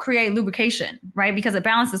also create lubrication, right? Because it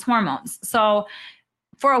balances hormones. So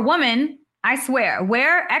for a woman, I swear,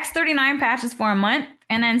 wear X39 patches for a month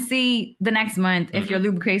and then see the next month if your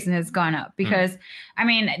lubrication has gone up. Because, I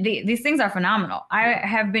mean, these things are phenomenal. I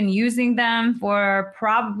have been using them for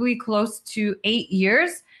probably close to 8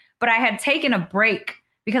 years, but I had taken a break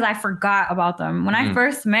because I forgot about them. When I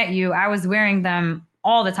first met you, I was wearing them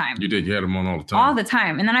all the time. You did. You had them on all the time. All the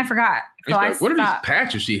time. And then I forgot. So what are these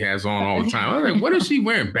patches she has on all the time? I was like, what is she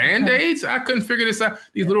wearing? Band-Aids? I couldn't figure this out.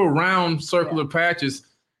 These little round circular patches.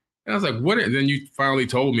 And I was like, what? And then you finally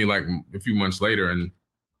told me like a few months later. And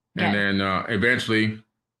then eventually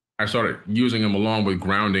I started using them along with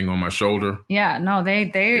grounding on my shoulder. Yeah, no,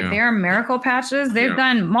 they're miracle patches. They've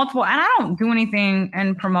done multiple, and I don't do anything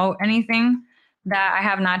and promote anything that I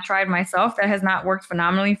have not tried myself that has not worked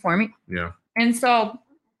phenomenally for me. Yeah. And so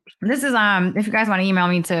this is if you guys want to email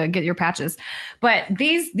me to get your patches, but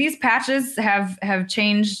these patches have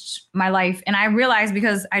changed my life. And I realized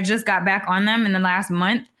because I just got back on them in the last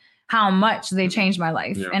month, how much they changed my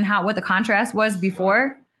life and what the contrast was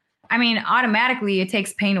before. I mean, automatically it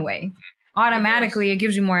takes pain away. Automatically it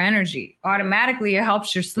gives you more energy. Automatically it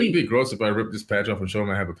helps your sleep. It'd be gross if I rip this patch off and show them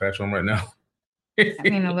I have a patch on right now.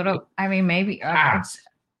 Maybe.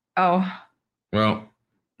 Well,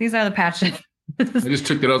 these are the patches. I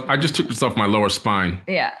just took this off my lower spine.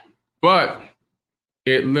 Yeah. But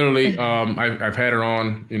it literally, I've had it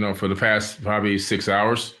on, for the past probably 6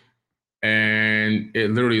 hours. And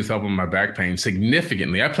it literally is helping my back pain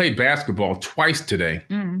significantly. I played basketball twice today.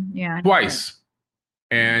 Twice.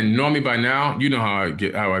 And normally by now, you know how I'd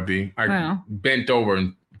be. Bent over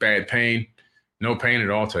in bad pain. No pain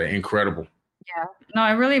at all today. Incredible. Yeah. No,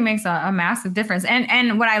 it really makes a massive difference.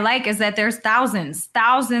 And what I like is that there's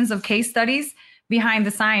thousands of case studies behind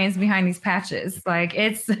the science behind these patches. Like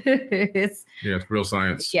it's real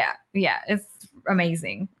science. Yeah. It's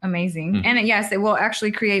amazing. And yes, it will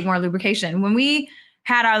actually create more lubrication. When we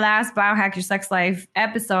had our last Biohack Your Sex Life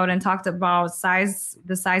episode and talked about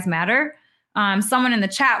the size matter, someone in the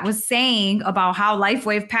chat was saying about how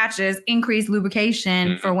LifeWave patches increase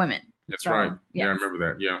lubrication for women. That's right. Yeah, I remember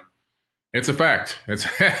that. Yeah. It's a fact. It's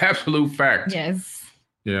an absolute fact. Yes.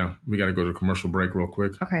 Yeah. We got to go to a commercial break real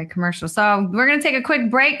quick. Okay, commercial. So we're going to take a quick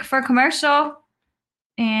break for commercial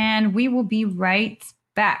and we will be right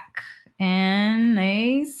back in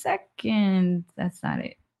a second. That's not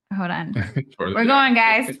it. Hold on. We're going,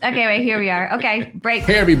 guys. Okay, wait, here we are. Okay, break.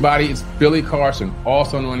 Hey, everybody. It's Billy Carson,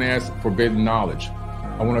 also known as Forbidden Knowledge.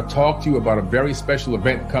 I want to talk to you about a very special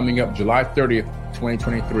event coming up July 30th,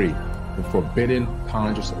 2023. the Forbidden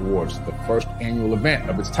Conscious Awards, the first annual event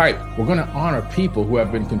of its type. We're going to honor people who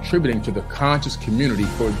have been contributing to the conscious community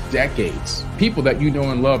for decades. People that you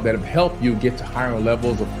know and love that have helped you get to higher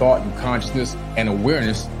levels of thought and consciousness and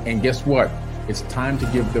awareness. And guess what? It's time to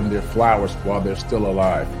give them their flowers while they're still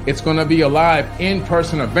alive. It's going to be a live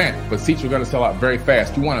in-person event, but seats are going to sell out very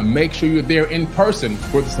fast. You want to make sure you're there in person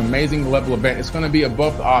for this amazing level event. It's going to be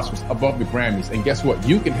above the Oscars, above the Grammys. And guess what?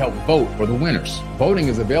 You can help vote for the winners. Voting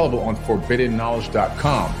is available on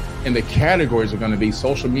forbiddenknowledge.com. And the categories are going to be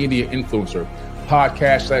social media influencer,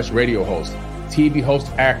 podcast/radio host, TV host,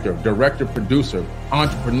 actor, director, producer,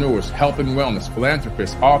 entrepreneurs, health and wellness,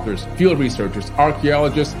 philanthropists, authors, field researchers,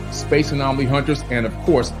 archaeologists, space anomaly hunters, and of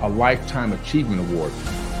course, a Lifetime Achievement Award.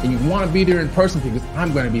 And you want to be there in person because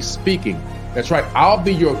I'm going to be speaking. That's right. I'll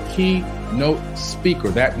be your keynote speaker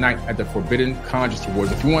that night at the Forbidden Conscious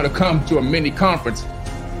Awards. If you want to come to a mini conference,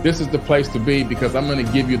 this is the place to be because I'm going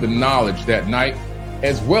to give you the knowledge that night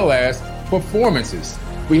as well as performances.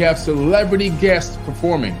 We have celebrity guests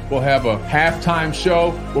performing. We'll have a halftime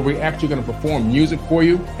show where we're actually going to perform music for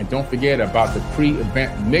you. And don't forget about the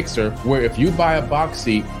pre-event mixer, where if you buy a box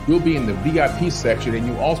seat, you'll be in the VIP section, and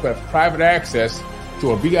you also have private access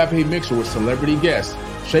to a VIP mixer with celebrity guests.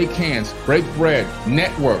 Shake hands, break bread,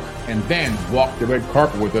 network, and then walk the red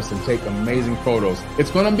carpet with us and take amazing photos.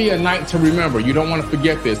 It's going to be a night to remember. You don't want to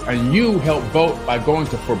forget this. And you help vote by going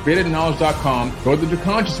to forbiddenknowledge.com. Go to the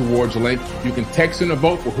Conscious Awards link. You can text in a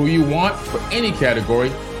vote for who you want for any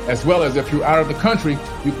category, as well as if you're out of the country,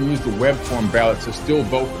 you can use the web form ballot to still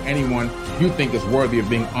vote for anyone you think is worthy of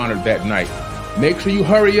being honored that night. Make sure you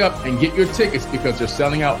hurry up and get your tickets because they're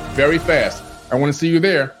selling out very fast. I want to see you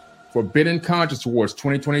there. Forbidden Conscious Awards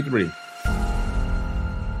 2023.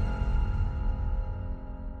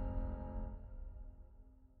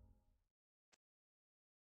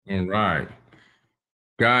 All right.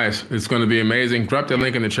 Guys, it's going to be amazing. Drop that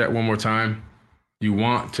link in the chat one more time. You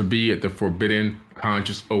want to be at the Forbidden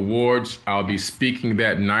Conscious Awards. I'll be speaking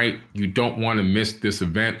that night. You don't want to miss this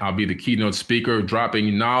event. I'll be the keynote speaker,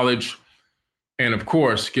 dropping knowledge, and of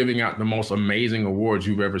course, giving out the most amazing awards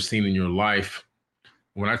you've ever seen in your life.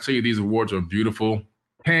 When I tell you these awards are beautiful,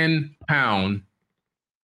 10-pound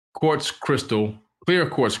quartz crystal, clear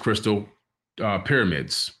quartz crystal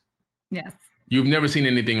pyramids. Yes. You've never seen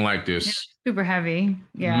anything like this. Yeah, super heavy.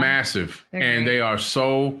 Yeah. Massive. And they are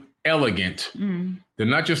so elegant. Mm. They're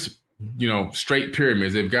not just, straight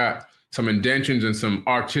pyramids. They've got some indentions and some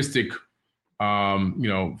artistic,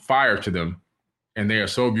 fire to them. And they are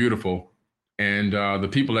so beautiful. And the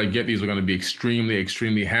people that get these are going to be extremely,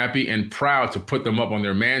 extremely happy and proud to put them up on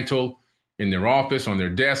their mantle, in their office, on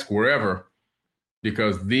their desk, wherever,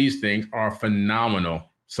 because these things are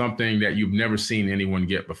phenomenal. Something that you've never seen anyone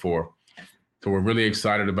get before. So we're really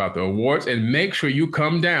excited about the awards. And make sure you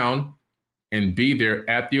come down and be there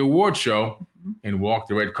at the award show and walk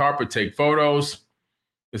the red carpet, take photos.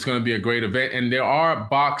 It's going to be a great event. And there are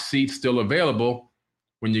box seats still available.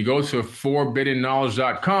 When you go to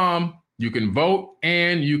forbiddenknowledge.com, you can vote,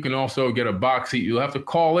 and you can also get a box seat. You'll have to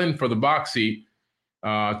call in for the box seat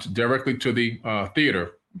directly to the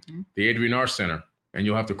theater, the Adrian R. Center, and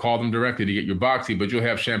you'll have to call them directly to get your box seat. But you'll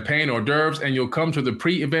have champagne, hors d'oeuvres, and you'll come to the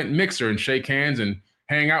pre-event mixer and shake hands and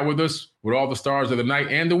hang out with us, with all the stars of the night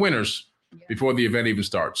and the winners before the event even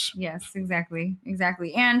starts. Yes, exactly.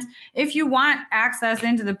 And if you want access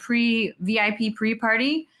into the VIP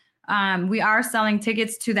pre-party, we are selling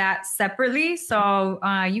tickets to that separately. So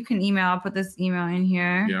you can email. I'll put this email in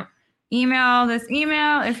here. Yeah. Email this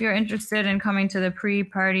email if you're interested in coming to the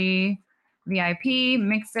pre-party VIP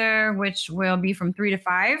mixer, which will be from 3 to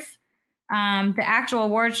 5. The actual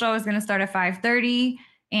award show is going to start at 5:30.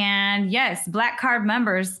 And yes, Black Card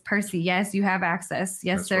members, Percy, yes, you have access.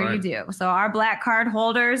 Yes, that's sir, right. You do. So our Black Card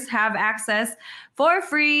holders have access for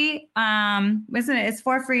free. Isn't it? It's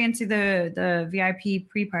for free into the VIP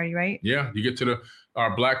pre-party, right? Yeah, you get to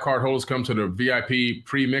our Black Card holders come to the VIP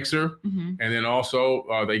pre-mixer, and then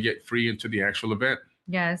also they get free into the actual event.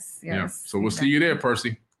 Yes. Yeah. So we'll see you there,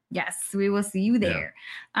 Percy. Yes, we will see you there.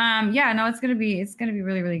 No, it's gonna be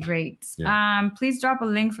really, really great. Yeah. Please drop a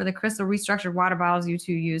link for the crystal restructured water bottles you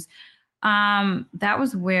two use. That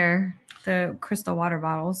was where the crystal water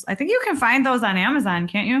bottles. I think you can find those on Amazon,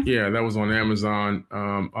 can't you? Yeah, that was on Amazon.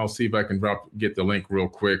 I'll see if I can get the link real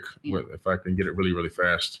quick. If I can get it really, really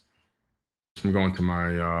fast. I'm going to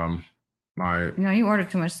my my. No, you ordered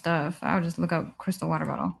too much stuff. I'll just look up crystal water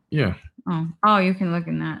bottle. Yeah. Oh, you can look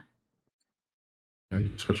in that. Yeah,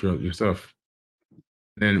 you switch your stuff.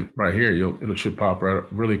 Then right here, it should pop right up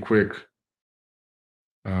really quick.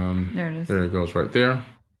 There it is. There it goes right there.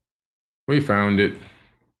 We found it.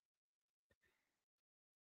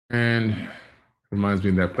 And reminds me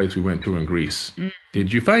of that place we went to in Greece. Mm.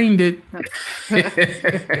 Did you find it?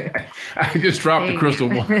 I just dropped the crystal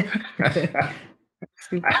water.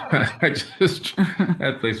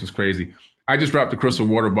 That place was crazy. I just dropped the crystal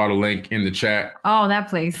water bottle link in the chat. Oh, that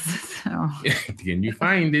place. Oh. Can you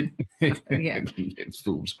find it? Yeah. This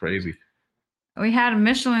food was crazy. We had a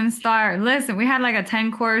Michelin star. Listen, we had like a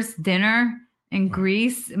 10-course dinner in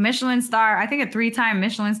Greece. Michelin star, I think a 3-time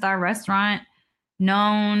Michelin star restaurant.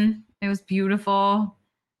 Known. It was beautiful.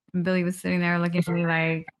 And Billy was sitting there looking at me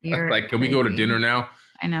like, you're like, can we go to dinner now?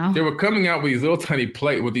 I know. They were coming out with these little tiny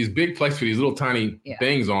plate with these big plates with these little tiny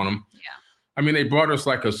things on them. Yeah. I mean, they brought us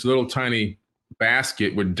like a little tiny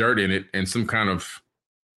basket with dirt in it and some kind of,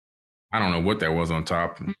 I don't know what that was on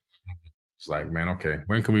top. Mm-hmm. It's like, man, okay,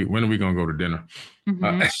 when are we going to go to dinner?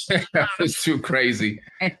 Mm-hmm. It's too crazy.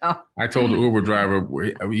 I know. I told the Uber driver,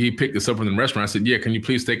 he picked us up from the restaurant. I said, yeah, can you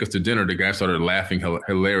please take us to dinner? The guy started laughing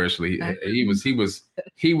hilariously. He was gone.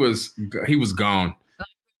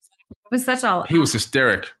 It was he was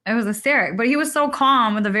hysteric. It was hysteric, but he was so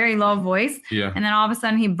calm with a very low voice. Yeah. And then all of a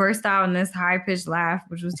sudden he burst out in this high pitched laugh,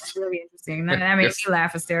 which was really interesting. That made me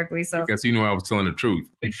laugh hysterically. So because you know I was telling the truth.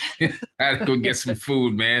 I had to go get some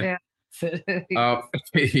food, man. Yeah.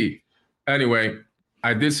 Anyway,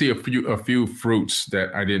 I did see a few fruits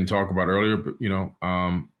that I didn't talk about earlier, but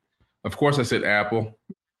of course I said apple.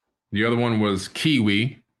 The other one was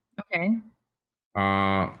kiwi. Okay.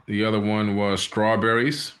 The other one was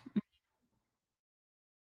strawberries.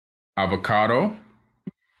 Avocado.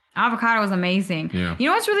 Avocado is amazing. Yeah. You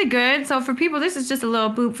know what's really good? So for people, this is just a little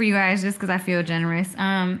boop for you guys, just because I feel generous, which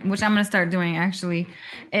I'm going to start doing actually,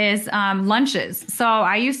 is lunches. So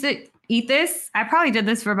I used to eat this. I probably did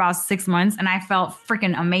this for about 6 months and I felt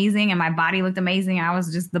freaking amazing and my body looked amazing. I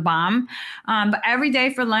was just the bomb. But every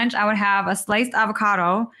day for lunch, I would have a sliced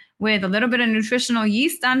avocado with a little bit of nutritional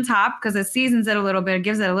yeast on top because it seasons it a little bit. It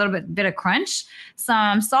gives it a little bit of crunch,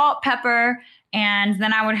 some salt, pepper, and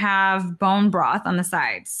then I would have bone broth on the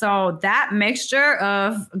side. So that mixture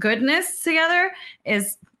of goodness together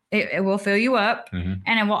it will fill you up, mm-hmm.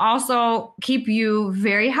 and it will also keep you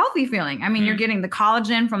very healthy feeling. I mean, you're getting the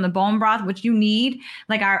collagen from the bone broth, which you need.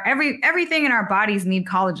 Like everything in our bodies need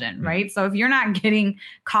collagen, mm-hmm. right? So if you're not getting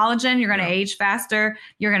collagen, you're going to age faster.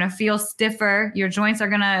 You're going to feel stiffer. Your joints are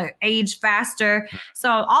going to age faster. So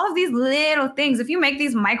all of these little things, if you make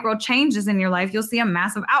these micro changes in your life, you'll see a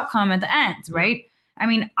massive outcome at the end, right? I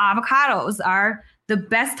mean, avocados are the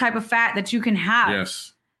best type of fat that you can have.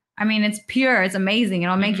 Yes. I mean, it's pure. It's amazing.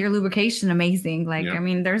 It'll make your lubrication amazing. Like, I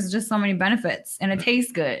mean, there's just so many benefits and it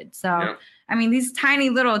tastes good. So, I mean, these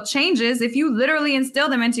tiny little changes, if you literally instill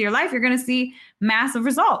them into your life, you're going to see massive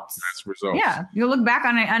results. Massive results. Yeah. You'll look back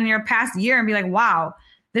on your past year and be like, wow,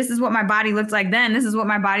 this is what my body looked like then. This is what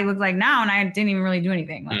my body looked like now. And I didn't even really do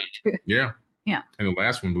anything. Like, yeah. Yeah. And the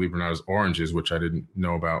last one, believe it or not, is oranges, which I didn't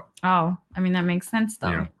know about. Oh, I mean, that makes sense,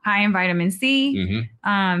 though. Yeah. High in vitamin C,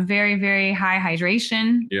 mm-hmm. Very, very high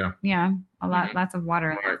hydration. Yeah. Yeah. Lots of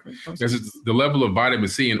water. Right. The level of vitamin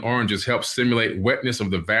C in oranges helps stimulate wetness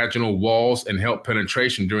of the vaginal walls and help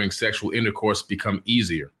penetration during sexual intercourse become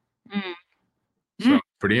easier. Mm. So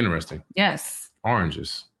pretty interesting. Yes.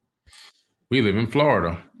 Oranges. We live in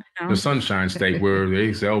Florida, the Sunshine State, where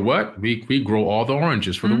they sell what? We grow all the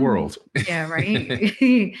oranges for the world. Yeah, right.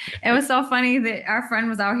 It was so funny that our friend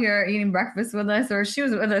was out here eating breakfast with us, or she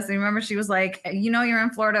was with us. And remember, she was like, you're in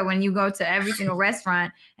Florida when you go to every single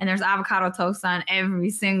restaurant and there's avocado toast on every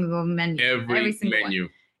single menu. Every single menu.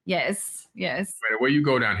 One. Yes. Right, where you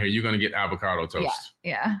go down here, you're going to get avocado toast.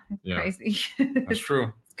 Yeah. Crazy. That's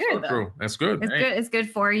true. It's good. So true. That's good. It's good. It's good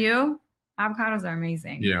for you. Avocados are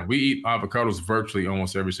amazing. Yeah, we eat avocados virtually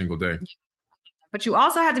almost every single day. But you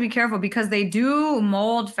also have to be careful because they do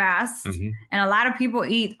mold fast. Mm-hmm. And a lot of people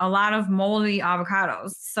eat a lot of moldy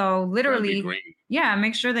avocados. So literally,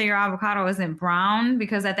 make sure that your avocado isn't brown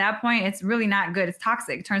because at that point, it's really not good. It's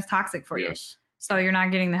toxic. It turns toxic for you. So you're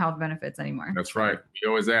not getting the health benefits anymore. That's right. We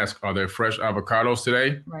always ask, are there fresh avocados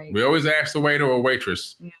today? Right. We always ask the waiter or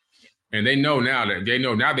waitress. Yeah. And they know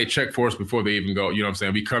now they check for us before they even go, you know what I'm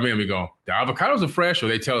saying? We come in, we go, the avocados are fresh, or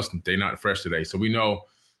they tell us they're not fresh today. So we know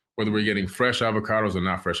whether we're getting fresh avocados or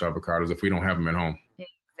not fresh avocados if we don't have them at home.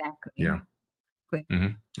 Exactly. Yeah.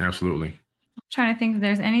 Mm-hmm. Absolutely. I'm trying to think if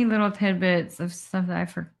there's any little tidbits of stuff that I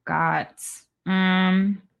forgot.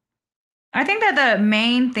 I think that the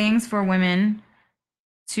main things for women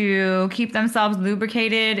to keep themselves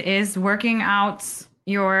lubricated is working out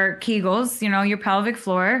your Kegels, your pelvic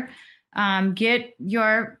floor. Get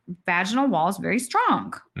your vaginal walls very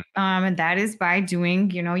strong. And that is by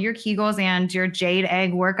doing, your Kegels and your jade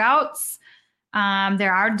egg workouts.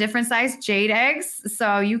 There are different sized jade eggs,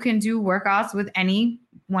 so you can do workouts with any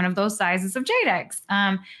one of those sizes of jade eggs.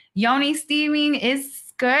 Yoni steaming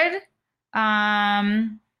is good.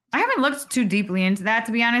 I haven't looked too deeply into that,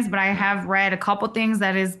 to be honest, but I have read a couple things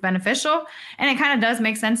that is beneficial, and it kind of does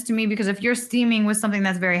make sense to me, because if you're steaming with something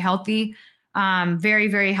that's very healthy, very,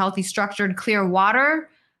 very healthy, structured, clear water,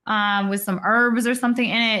 with some herbs or something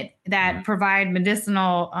in it that provide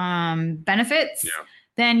medicinal benefits,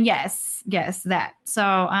 then yes, that.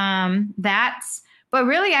 So that's, but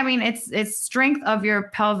really, I mean, it's strength of your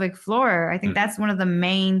pelvic floor. I think that's one of the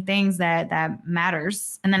main things that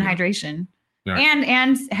matters, and then hydration. Right.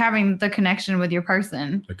 And having the connection with your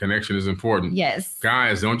person. The connection is important. Yes.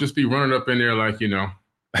 Guys, don't just be running up in there like, you're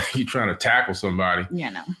trying to tackle somebody.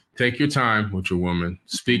 Yeah, no. Take your time with your woman.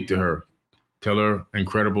 Speak to her. Tell her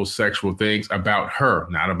incredible sexual things about her,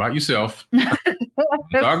 not about yourself.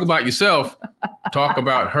 Talk about yourself. Talk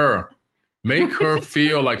about her. Make her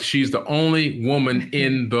feel like she's the only woman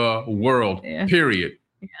in the world, period.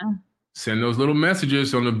 Yeah. Send those little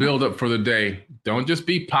messages on the build up for the day. Don't just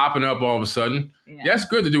be popping up all of a sudden. Yeah, it's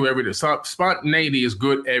good to do every day. Spontaneity is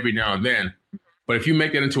good every now and then. But if you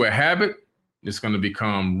make that into a habit, it's going to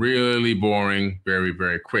become really boring very,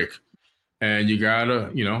 very quick. And you got to,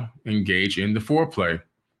 engage in the foreplay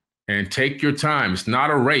and take your time. It's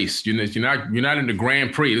not a race. You're not in the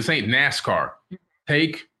Grand Prix. This ain't NASCAR.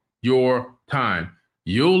 Take your time.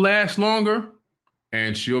 You'll last longer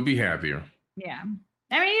and she'll be happier. Yeah.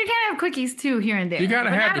 I mean, you can have quickies too here and there. You got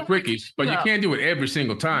to have the quickies, but you can't do it every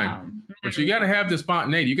single time. No. But you got to have the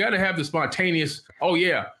spontaneity. You got to have the spontaneous, oh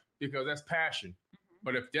yeah, because that's passion.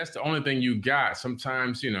 But if that's the only thing you got,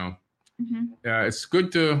 sometimes, it's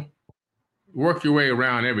good to work your way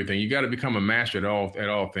around everything. You got to become a master at all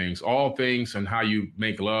things and how you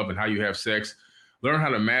make love and how you have sex. Learn how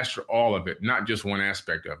to master all of it, not just one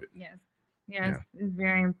aspect of it. Yes. Yes, it's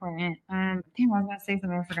very important. Damn, I was going to say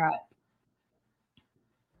something, I forgot.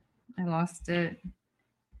 I lost it.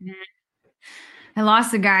 I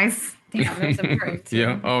lost it, guys. Damn, that's important too.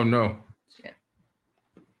 Yeah. Oh no. Shit.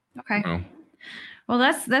 Okay. Oh. Well,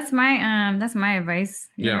 that's my advice.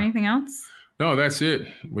 You have anything else? No, that's it.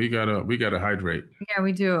 We gotta hydrate. Yeah,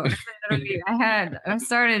 we do. I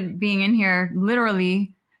started being in here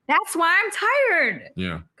literally. That's why I'm tired.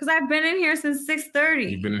 Yeah. Because I've been in here since 6:30.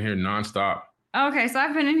 You've been in here nonstop. Okay, so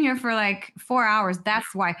I've been in here for like 4 hours.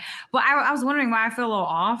 That's why. But I was wondering why I feel a little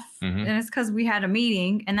off. And it's because we had a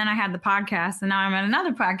meeting and then I had the podcast and now I'm at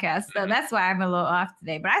another podcast. So that's why I'm a little off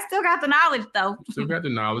today. But I still got the knowledge though. Still got the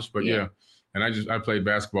knowledge, but yeah. And I played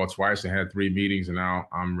basketball twice and had 3 meetings and now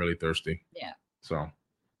I'm really thirsty. Yeah. So,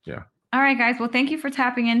 yeah. All right, guys. Well, thank you for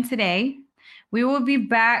tapping in today. We will be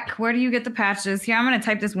back. Where do you get the patches? Here, I'm going to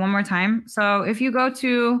type this one more time. So if you go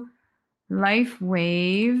to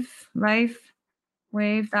lifewave.com,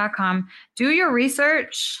 do your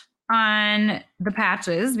research on the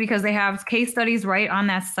patches because they have case studies right on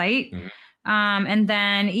that site. And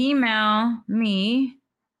then email me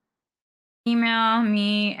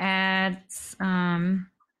at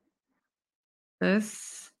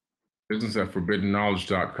this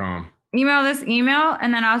business@forbiddenknowledge.com. Email this email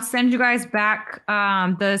and then I'll send you guys back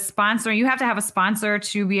the sponsor. You have to have a sponsor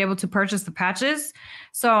to be able to purchase the patches.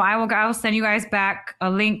 So I'll send you guys back a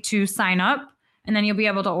link to sign up and then you'll be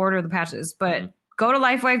able to order the patches. But go to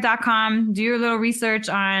lifewave.com, do your little research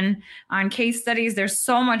on case studies. There's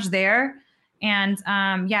so much there. And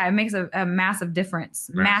it makes a massive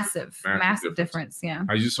difference. Massive difference. Yeah.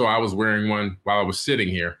 I was wearing one while I was sitting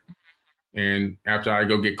here. And after I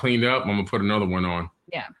go get cleaned up, I'm going to put another one on.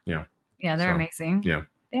 Yeah. Yeah. Yeah, they're amazing. Yeah.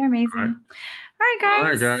 They're amazing. All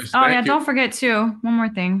right, guys. Oh, yeah, don't forget too. One more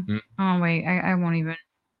thing. Oh, wait, I won't even.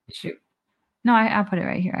 Shoot. No, I'll put it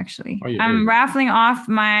right here, actually. Oh, yeah, I'm raffling off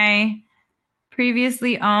my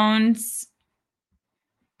previously owned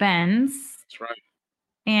Benz. That's right.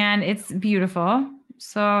 And it's beautiful.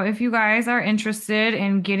 So if you guys are interested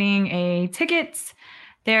in getting a ticket,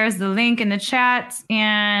 there's the link in the chat.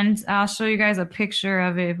 And I'll show you guys a picture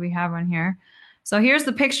of it if we have one here. So here's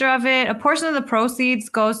the picture of it. A portion of the proceeds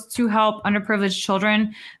goes to help underprivileged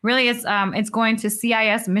children. Really, it's going to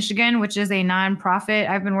CIS Michigan, which is a nonprofit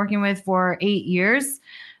I've been working with for 8 years.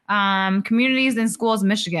 Communities and Schools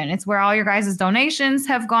Michigan. It's where all your guys' donations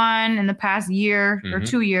have gone in the past year or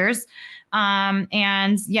 2 years.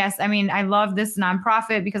 And yes, I mean, I love this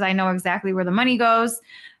nonprofit because I know exactly where the money goes.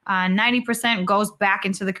 90% goes back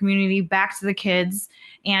into the community, back to the kids,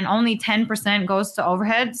 and only 10% goes to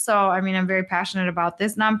overhead. So, I mean, I'm very passionate about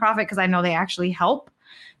this nonprofit because I know they actually help.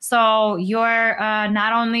 So you're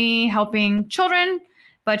not only helping children,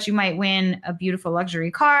 but you might win a beautiful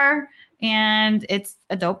luxury car, and it's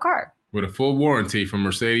a dope car. With a full warranty from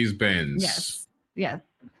Mercedes-Benz. Yes. Yeah.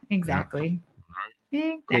 Exactly.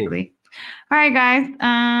 Yeah. Exactly. Cool. All right,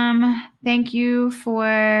 guys. Thank you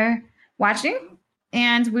for watching.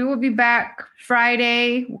 And we will be back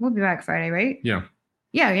Friday. We'll be back Friday, right? Yeah.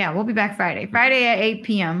 Yeah. We'll be back Friday. Friday at 8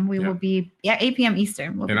 p.m. We will be 8 p.m.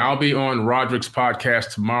 Eastern. I'll be on Roderick's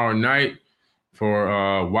podcast tomorrow night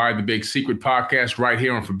for Why the Big Secret podcast right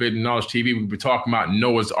here on Forbidden Knowledge TV. We'll be talking about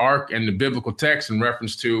Noah's Ark and the biblical text in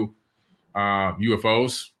reference to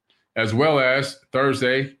UFOs, as well as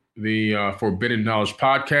Thursday, the Forbidden Knowledge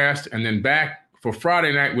podcast, and then back for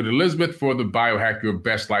Friday night with Elizabeth for the Biohack Your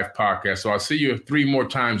Best Life podcast. So I'll see you 3 more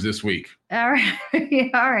times this week. All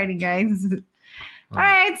right. All righty, guys. All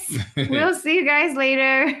right. We'll see you guys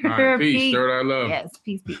later. All right. Peace. Third eye love. Yes.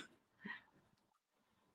 Peace.